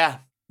for me. Yeah,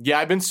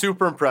 I've been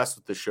super impressed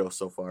with the show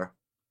so far.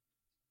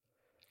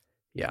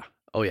 Yeah.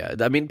 Oh, yeah.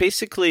 I mean,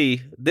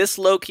 basically, this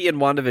Loki and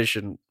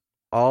WandaVision,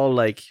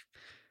 all A+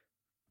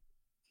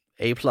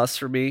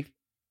 for me,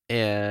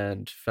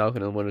 and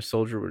Falcon and Winter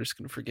Soldier, we're just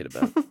going to forget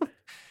about.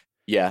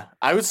 Yeah,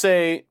 I would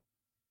say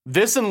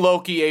this and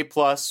Loki A+.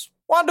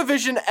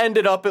 WandaVision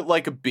ended up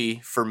at a B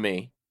for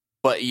me.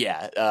 But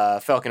yeah,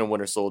 Falcon and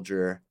Winter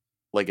Soldier,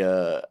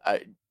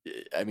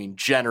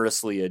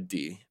 generously a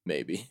D,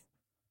 maybe.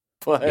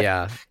 But,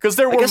 yeah. Because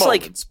there were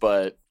moments,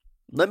 but...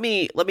 Let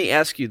me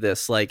ask you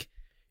this.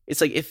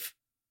 It's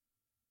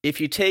if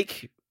you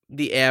take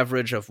the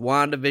average of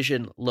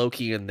WandaVision,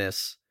 Loki, and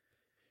this,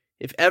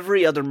 if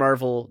every other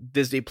Marvel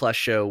Disney Plus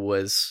show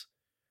was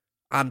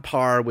on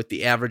par with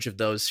the average of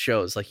those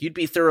shows, you'd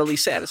be thoroughly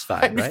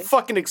satisfied, I'd right? be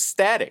fucking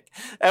ecstatic.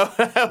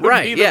 That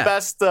would be the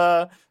best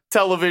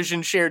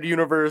television shared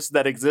universe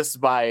that exists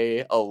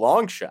by a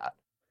long shot.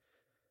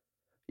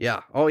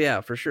 Yeah. Oh,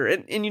 yeah, for sure.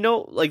 And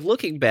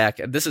looking back,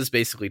 and this is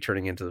basically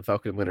turning into the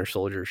Falcon and Winter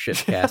Soldier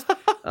shitcast.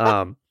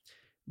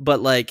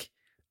 But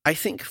I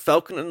think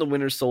Falcon and the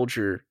Winter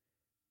Soldier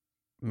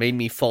made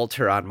me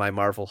falter on my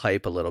Marvel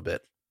hype a little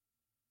bit.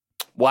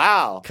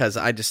 Wow. Because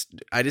I just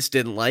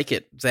didn't like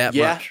it that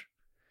much.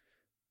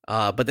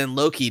 But then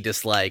Loki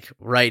just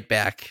right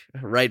back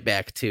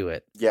to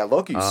it. Yeah,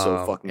 Loki's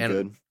so fucking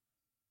good.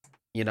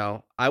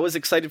 I was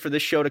excited for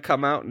this show to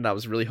come out, and I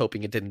was really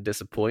hoping it didn't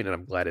disappoint, and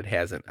I'm glad it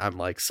hasn't. I'm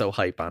so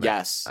hype on it.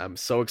 Yes. I'm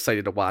so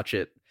excited to watch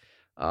it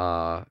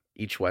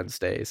each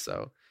Wednesday.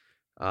 So,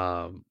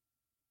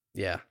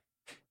 yeah.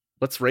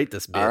 Let's rate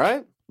this bitch. All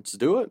right, let's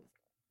do it.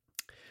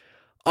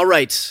 All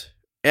right.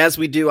 As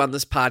we do on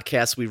this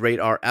podcast, we rate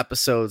our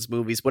episodes,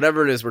 movies,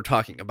 whatever it is we're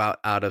talking about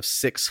out of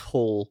 6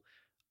 whole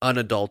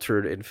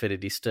unadulterated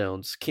Infinity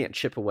Stones. Can't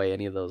chip away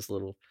any of those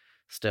little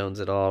stones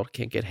at all.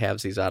 Can't get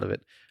halvesies out of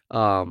it.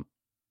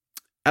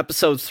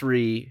 Episode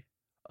 3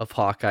 of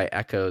Hawkeye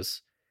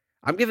Echoes.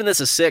 I'm giving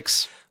this a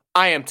 6.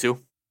 I am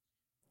too.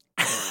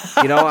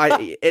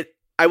 I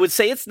would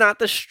say it's not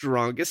the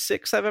strongest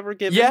 6 I've ever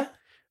given. Yeah.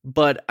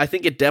 But I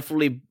think it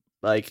definitely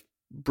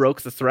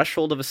broke the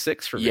threshold of a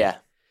 6 for me. Yeah.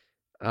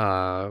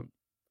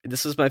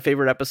 This is my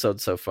favorite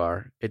episode so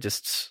far.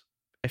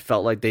 I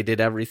felt like they did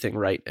everything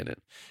right in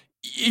it.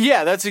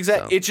 Yeah, that's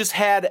exactly. So. It just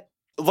had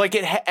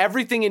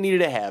everything it needed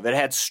to have. It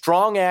had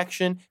strong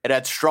action. It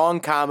had strong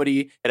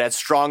comedy. It had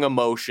strong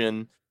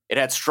emotion. It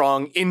had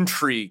strong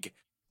intrigue.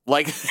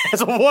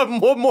 What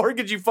more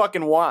could you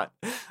fucking want?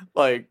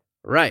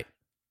 Right.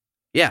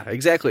 Yeah,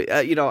 exactly.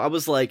 I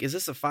was like, is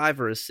this a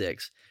 5 or a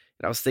 6?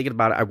 And I was thinking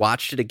about it. I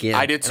watched it again.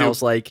 I did too. And I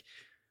was like,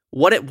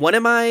 what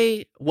am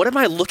I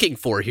looking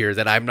for here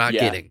that I'm not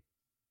getting?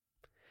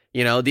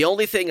 You know, the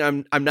only thing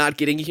I'm not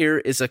getting here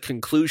is a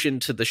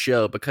conclusion to the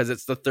show because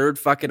it's the third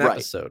fucking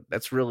episode.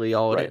 That's really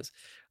all it is.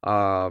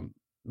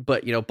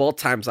 But you know, both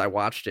times I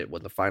watched it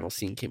when the final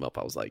scene came up,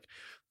 I was like,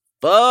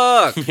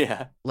 fuck.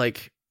 Yeah.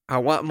 Like, I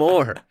want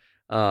more.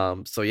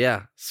 So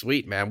yeah,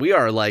 sweet, man. We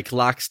are like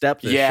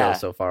lockstep this show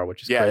so far,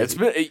 which is crazy. It's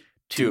been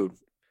dude,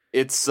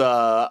 it's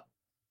I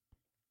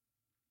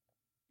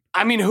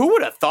mean, who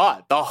would have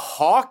thought the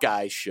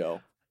Hawkeye show?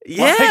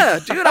 Yeah,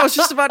 dude, I was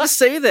just about to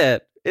say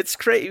that. It's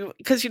crazy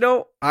because, you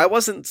know, I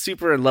wasn't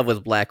super in love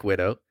with Black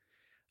Widow.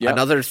 Yep.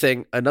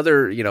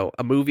 Another, you know,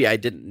 a movie I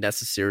didn't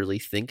necessarily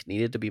think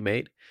needed to be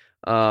made.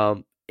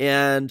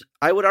 And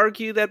I would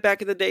argue that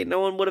back in the day,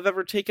 no one would have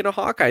ever taken a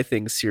Hawkeye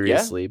thing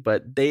seriously,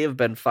 but they have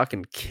been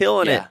fucking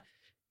killing it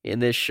in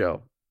this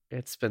show.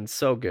 It's been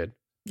so good.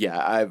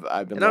 Yeah,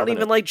 I've been. And I don't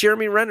even like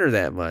Jeremy Renner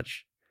that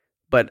much,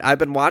 but I've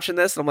been watching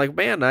this and I'm like,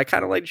 man, I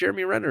kind of like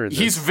Jeremy Renner in this.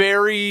 He's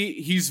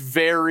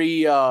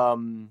very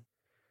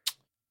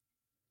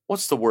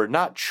what's the word?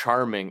 Not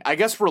charming. I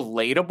guess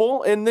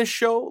relatable in this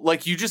show.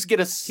 Like you just get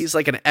he's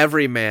like an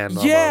everyman.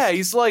 Yeah, almost.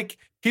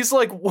 he's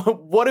like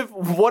what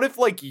if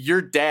like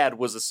your dad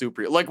was a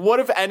superhero? Like what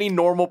if any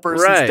normal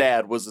person's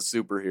dad was a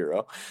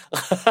superhero?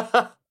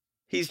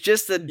 He's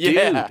just a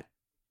dude.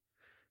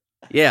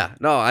 Yeah,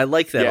 no, I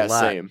like that a lot.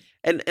 Same.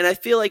 And I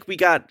feel like we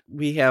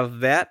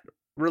have that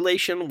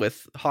relation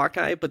with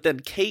Hawkeye, but then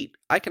Kate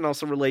I can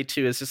also relate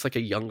to as just like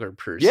a younger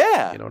person.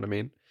 Yeah. You know what I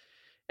mean?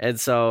 And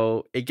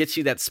so it gets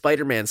you that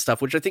Spider-Man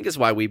stuff, which I think is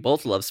why we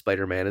both love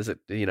Spider-Man, is that,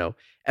 you know,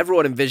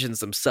 everyone envisions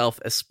themselves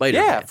as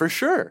Spider-Man. Yeah, for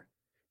sure.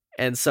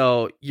 And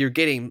so you're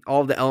getting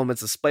all the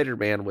elements of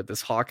Spider-Man with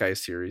this Hawkeye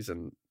series,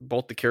 and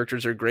both the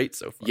characters are great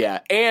so far.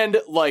 Yeah,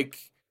 and like,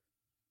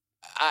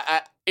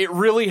 it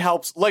really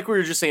helps. Like we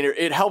were just saying,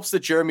 it helps that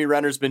Jeremy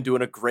Renner's been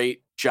doing a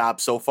great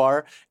job so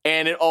far,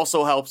 and it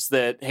also helps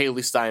that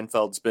Haley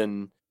Steinfeld's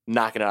been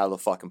knocking it out of the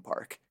fucking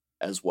park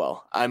as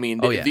well. I mean,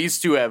 these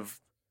two have.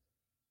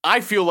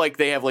 I feel like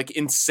they have like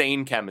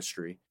insane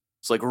chemistry.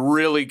 It's like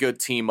really good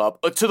team up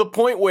to the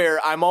point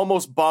where I'm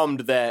almost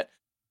bummed that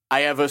I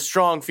have a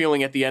strong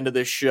feeling at the end of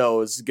this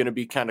show is going to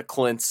be kind of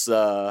Clint's,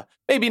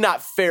 maybe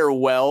not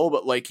farewell,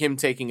 but like him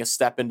taking a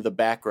step into the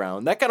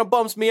background. That kind of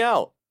bums me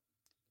out.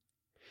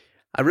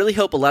 I really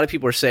hope a lot of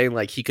people are saying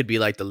like he could be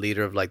like the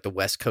leader of like the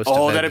West Coast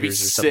Avengers that'd be or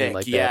something sick.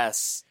 like that.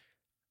 Yes.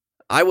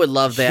 I would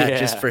love that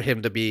just for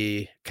him to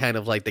be kind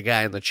of like the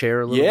guy in the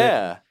chair a little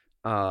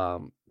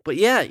bit. But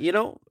yeah, you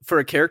know, for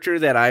a character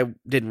that I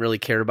didn't really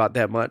care about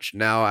that much,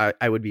 now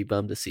I would be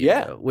bummed to see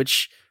it, though,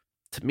 which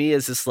to me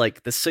is just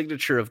like the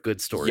signature of good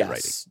story writing.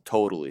 Yes,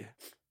 totally.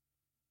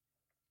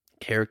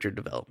 Character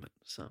development.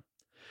 So,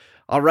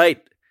 all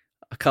right,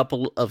 a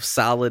couple of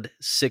solid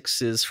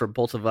 6s for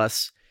both of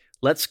us.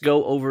 Let's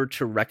go over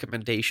to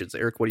recommendations.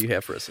 Eric, what do you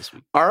have for us this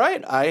week? All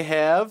right, I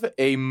have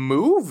a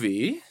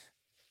movie,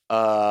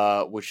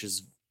 which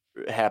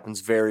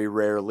happens very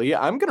rarely.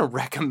 I'm going to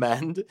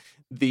recommend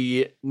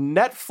the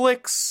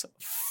Netflix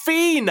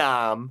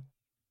phenom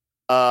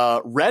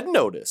Red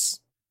Notice.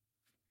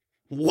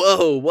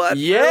 Whoa, what?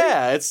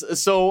 Yeah,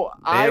 it's so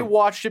damn. I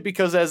watched it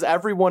because, as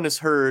everyone has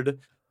heard,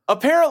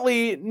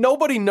 apparently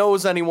nobody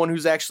knows anyone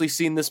who's actually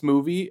seen this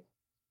movie,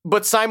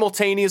 but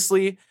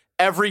simultaneously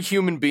every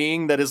human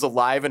being that is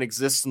alive and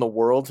exists in the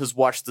world has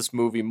watched this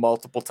movie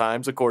multiple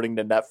times, according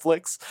to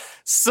Netflix.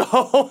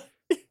 So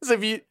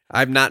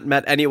I've not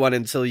met anyone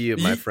until you,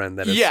 my friend.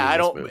 That has seen I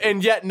don't, this movie.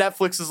 And yet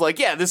Netflix is like,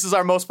 yeah, this is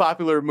our most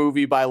popular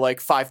movie by like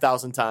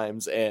 5,000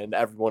 times, and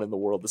everyone in the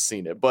world has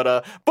seen it.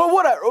 But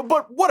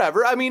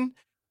whatever. I mean,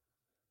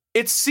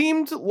 it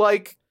seemed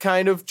like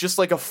kind of just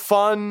like a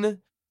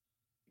fun,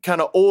 kind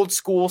of old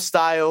school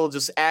style,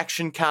 just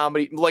action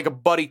comedy, like a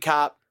buddy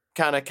cop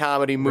kind of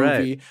comedy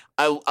movie.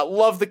 Right. I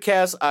love the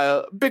cast.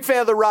 Big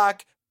fan of The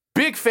Rock.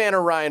 Big fan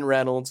of Ryan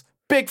Reynolds.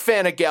 Big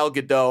fan of Gal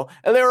Gadot,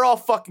 and they were all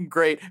fucking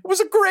great. It was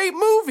a great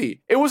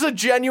movie. It was a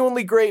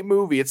genuinely great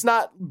movie. It's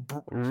not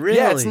really.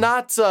 Yeah, it's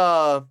not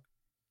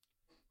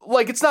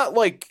it's not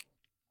like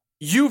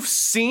you've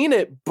seen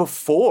it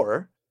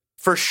before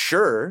for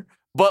sure,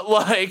 but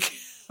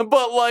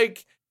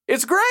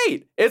it's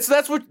great.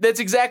 That's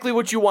exactly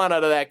what you want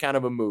out of that kind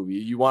of a movie.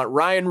 You want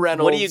Ryan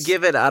Reynolds. What do you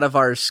give it out of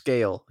our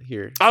scale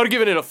here? I would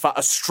give it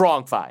a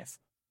strong 5.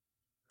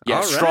 Yeah,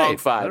 all strong right.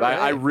 5. Right.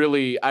 I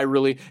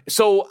really.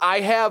 So I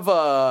have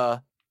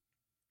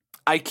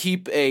I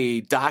keep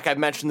a doc. I've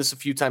mentioned this a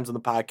few times on the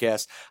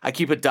podcast. I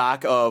keep a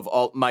doc of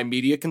all my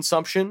media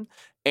consumption,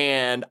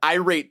 and I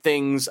rate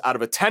things out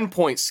of a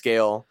 10-point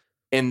scale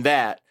in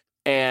that.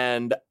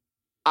 And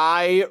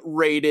I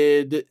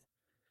rated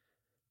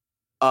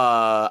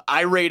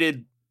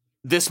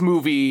this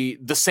movie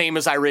the same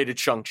as I rated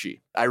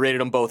Shang-Chi. I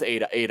rated them both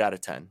 8 out of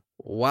 10.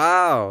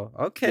 Wow.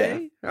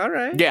 Okay. Yeah. All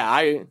right. Yeah,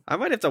 I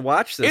might have to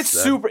watch this.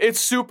 It's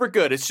super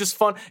good. It's just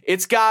fun.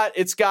 It's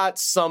got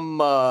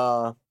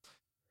some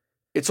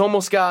it's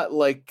almost got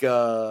like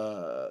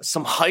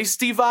some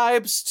heisty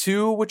vibes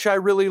too, which I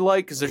really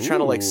like because they're trying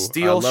to like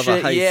steal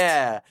shit.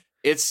 Yeah.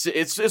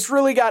 It's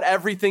really got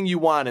everything you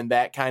want in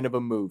that kind of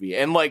a movie.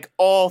 And like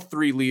all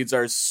 3 leads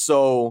are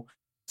so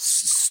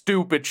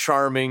stupid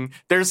charming.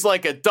 There's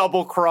like a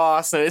double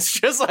cross, and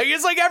it's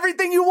like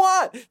everything you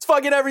want. It's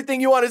fucking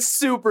everything you want. It's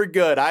super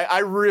good. I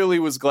really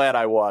was glad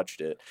I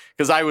watched it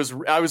because I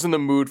was in the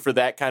mood for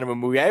that kind of a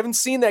movie. I haven't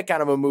seen that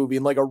kind of a movie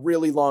in like a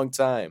really long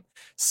time,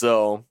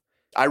 so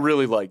I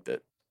really liked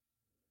it.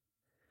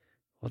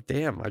 Well,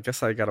 damn, I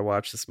guess I gotta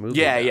watch this movie.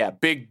 Yeah,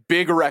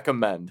 big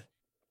recommend.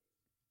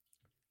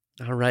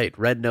 All right,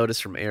 Red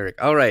Notice from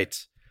Eric. All right,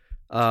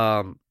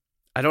 I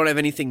don't have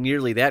anything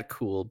nearly that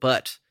cool,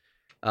 but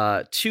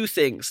two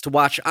things to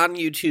watch on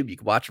YouTube. You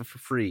can watch them for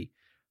free.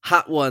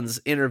 Hot Ones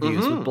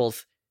interviews with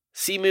both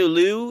Simu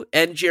Liu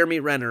and Jeremy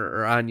Renner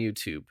are on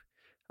YouTube.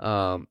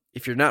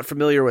 If you're not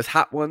familiar with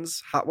Hot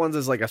Ones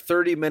is like a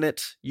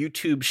 30-minute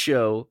YouTube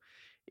show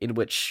in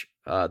which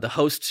the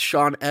host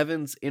Sean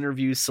Evans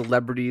interviews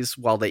celebrities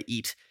while they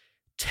eat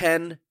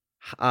 10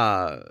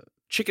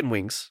 chicken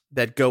wings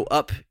that go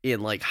up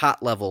in like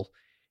hot level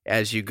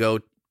as you go,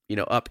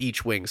 up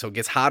each wing. So it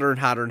gets hotter and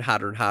hotter and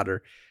hotter and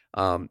hotter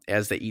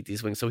as they eat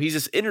these wings. So he's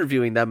just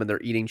interviewing them and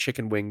they're eating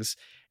chicken wings.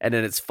 And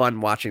then it's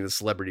fun watching the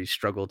celebrities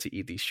struggle to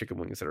eat these chicken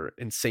wings that are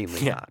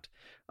insanely hot.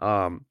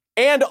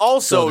 And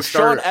also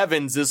Sean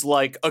Evans is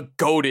like a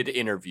goated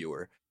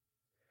interviewer.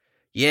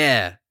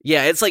 Yeah.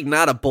 Yeah. It's like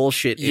not a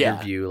bullshit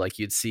interview like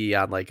you'd see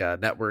on like a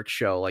network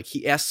show. Like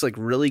he asks like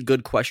really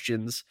good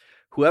questions.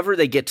 Whoever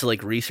they get to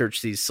like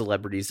research these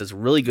celebrities does a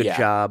really good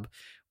job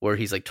where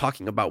he's like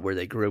talking about where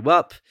they grew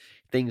up,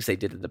 things they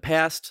did in the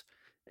past,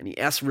 and he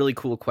asks really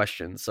cool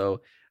questions.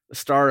 So the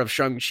star of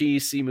Shang-Chi,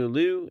 Simu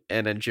Liu,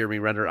 and then Jeremy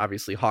Renner,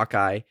 obviously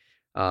Hawkeye.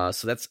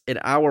 So that's an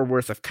hour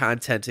worth of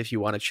content if you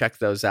want to check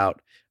those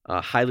out.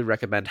 Highly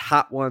recommend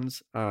Hot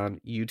Ones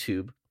on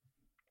YouTube.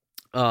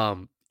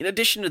 In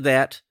addition to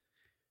that,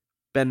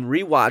 been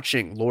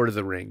rewatching Lord of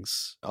the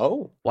Rings.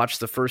 Oh. Watched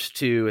the first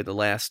two in the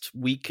last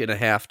week and a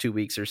half, 2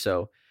 weeks or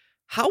so.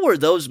 How were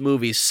those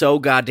movies so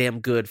goddamn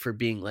good for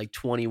being like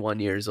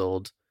 21 years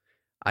old?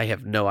 I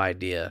have no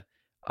idea.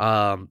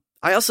 I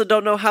also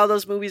don't know how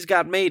those movies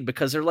got made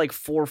because they're like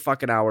 4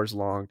 fucking hours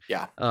long.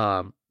 Yeah.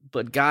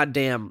 But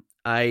goddamn,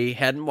 I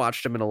hadn't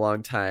watched them in a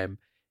long time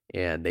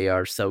and they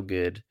are so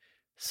good.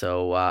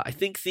 So I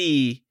think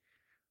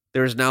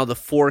there's now the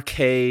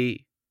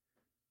 4K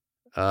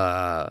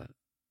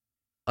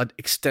an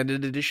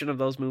extended edition of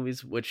those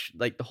movies, which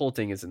like the whole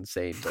thing is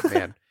insane. But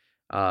man,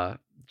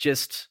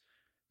 just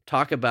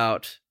talk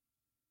about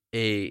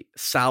a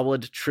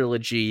solid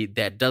trilogy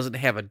that doesn't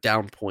have a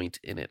down point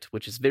in it,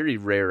 which is very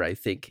rare, I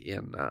think,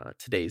 in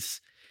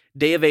today's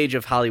day of age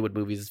of Hollywood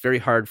movies. It's very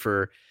hard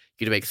for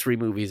you to make 3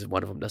 movies and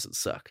one of them doesn't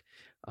suck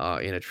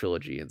in a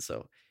trilogy. And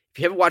so if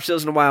you haven't watched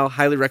those in a while,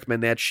 highly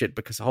recommend that shit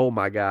because, oh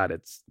my God,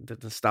 it's the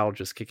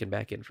nostalgia's kicking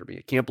back in for me.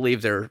 I can't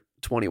believe they're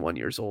 21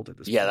 years old at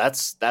this point. Yeah,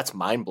 that's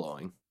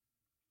mind-blowing.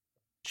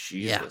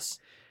 Jesus.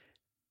 Yeah.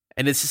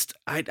 And it's just,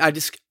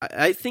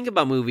 I think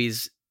about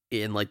movies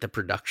in like the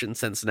production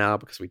sense now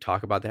because we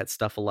talk about that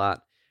stuff a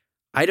lot.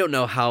 I don't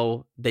know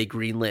how they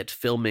greenlit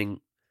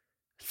filming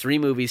 3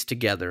 movies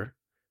together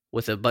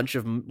with a bunch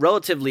of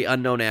relatively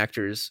unknown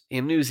actors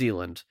in New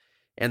Zealand,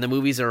 and the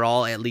movies are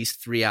all at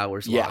least 3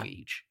 hours long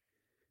each.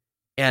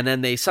 And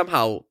then they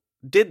somehow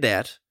did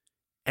that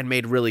and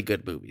made really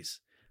good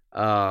movies.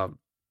 So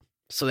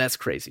that's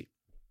crazy.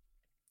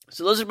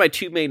 So those are my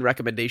 2 main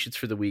recommendations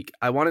for the week.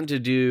 I wanted to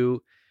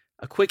do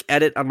a quick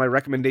edit on my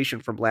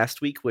recommendation from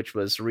last week, which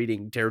was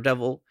reading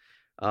Daredevil,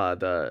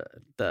 the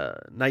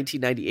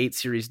 1998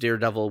 series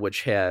Daredevil,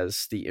 which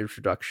has the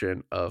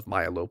introduction of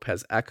Maya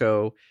Lopez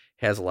Echo,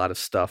 has a lot of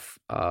stuff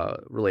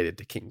related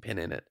to Kingpin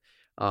in it.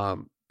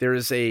 There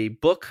is a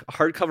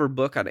hardcover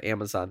book on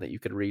Amazon that you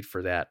can read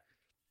for that.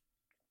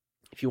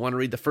 If you want to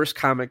read the first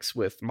comics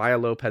with Maya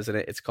Lopez in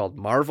it, it's called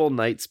Marvel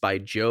Knights by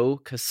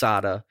Joe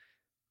Quesada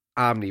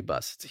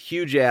Omnibus. It's a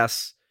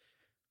huge-ass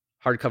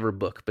hardcover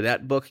book, but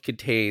that book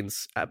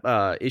contains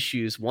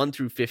issues 1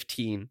 through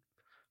 15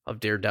 of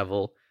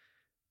Daredevil.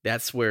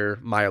 That's where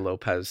Maya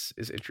Lopez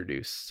is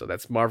introduced. So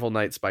that's Marvel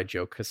Knights by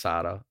Joe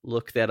Quesada.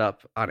 Look that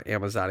up on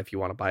Amazon if you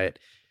want to buy it.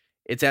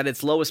 It's at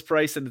its lowest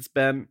price that it's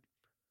been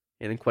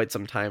in quite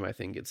some time, I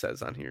think it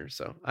says on here.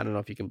 So I don't know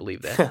if you can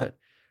believe that,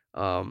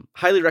 but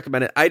highly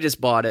recommend it. I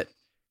just bought it.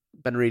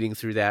 Been reading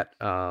through that.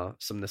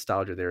 Some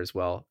nostalgia there as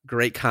well.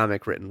 Great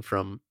comic written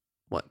from,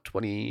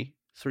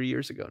 23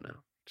 years ago now.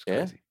 It's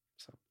crazy.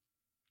 So,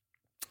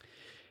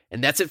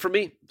 and that's it for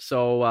me.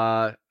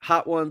 So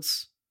Hot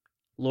Ones,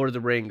 Lord of the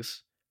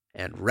Rings,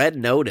 and Red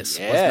Notice.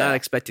 Was not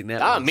expecting that.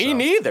 Not me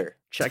neither.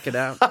 Check it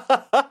out.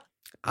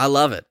 I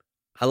love it.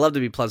 I love to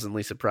be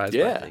pleasantly surprised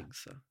by things.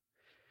 So.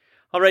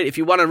 All right, if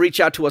you want to reach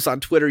out to us on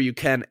Twitter, you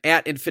can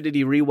at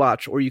Infinity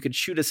Rewatch, or you can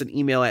shoot us an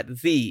email at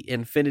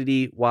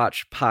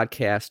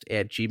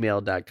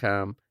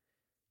theinfinitywatchpodcast@gmail.com.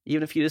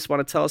 Even if you just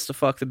want to tell us to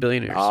fuck the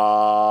billionaires.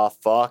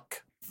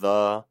 Fuck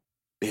the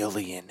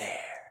billionaires.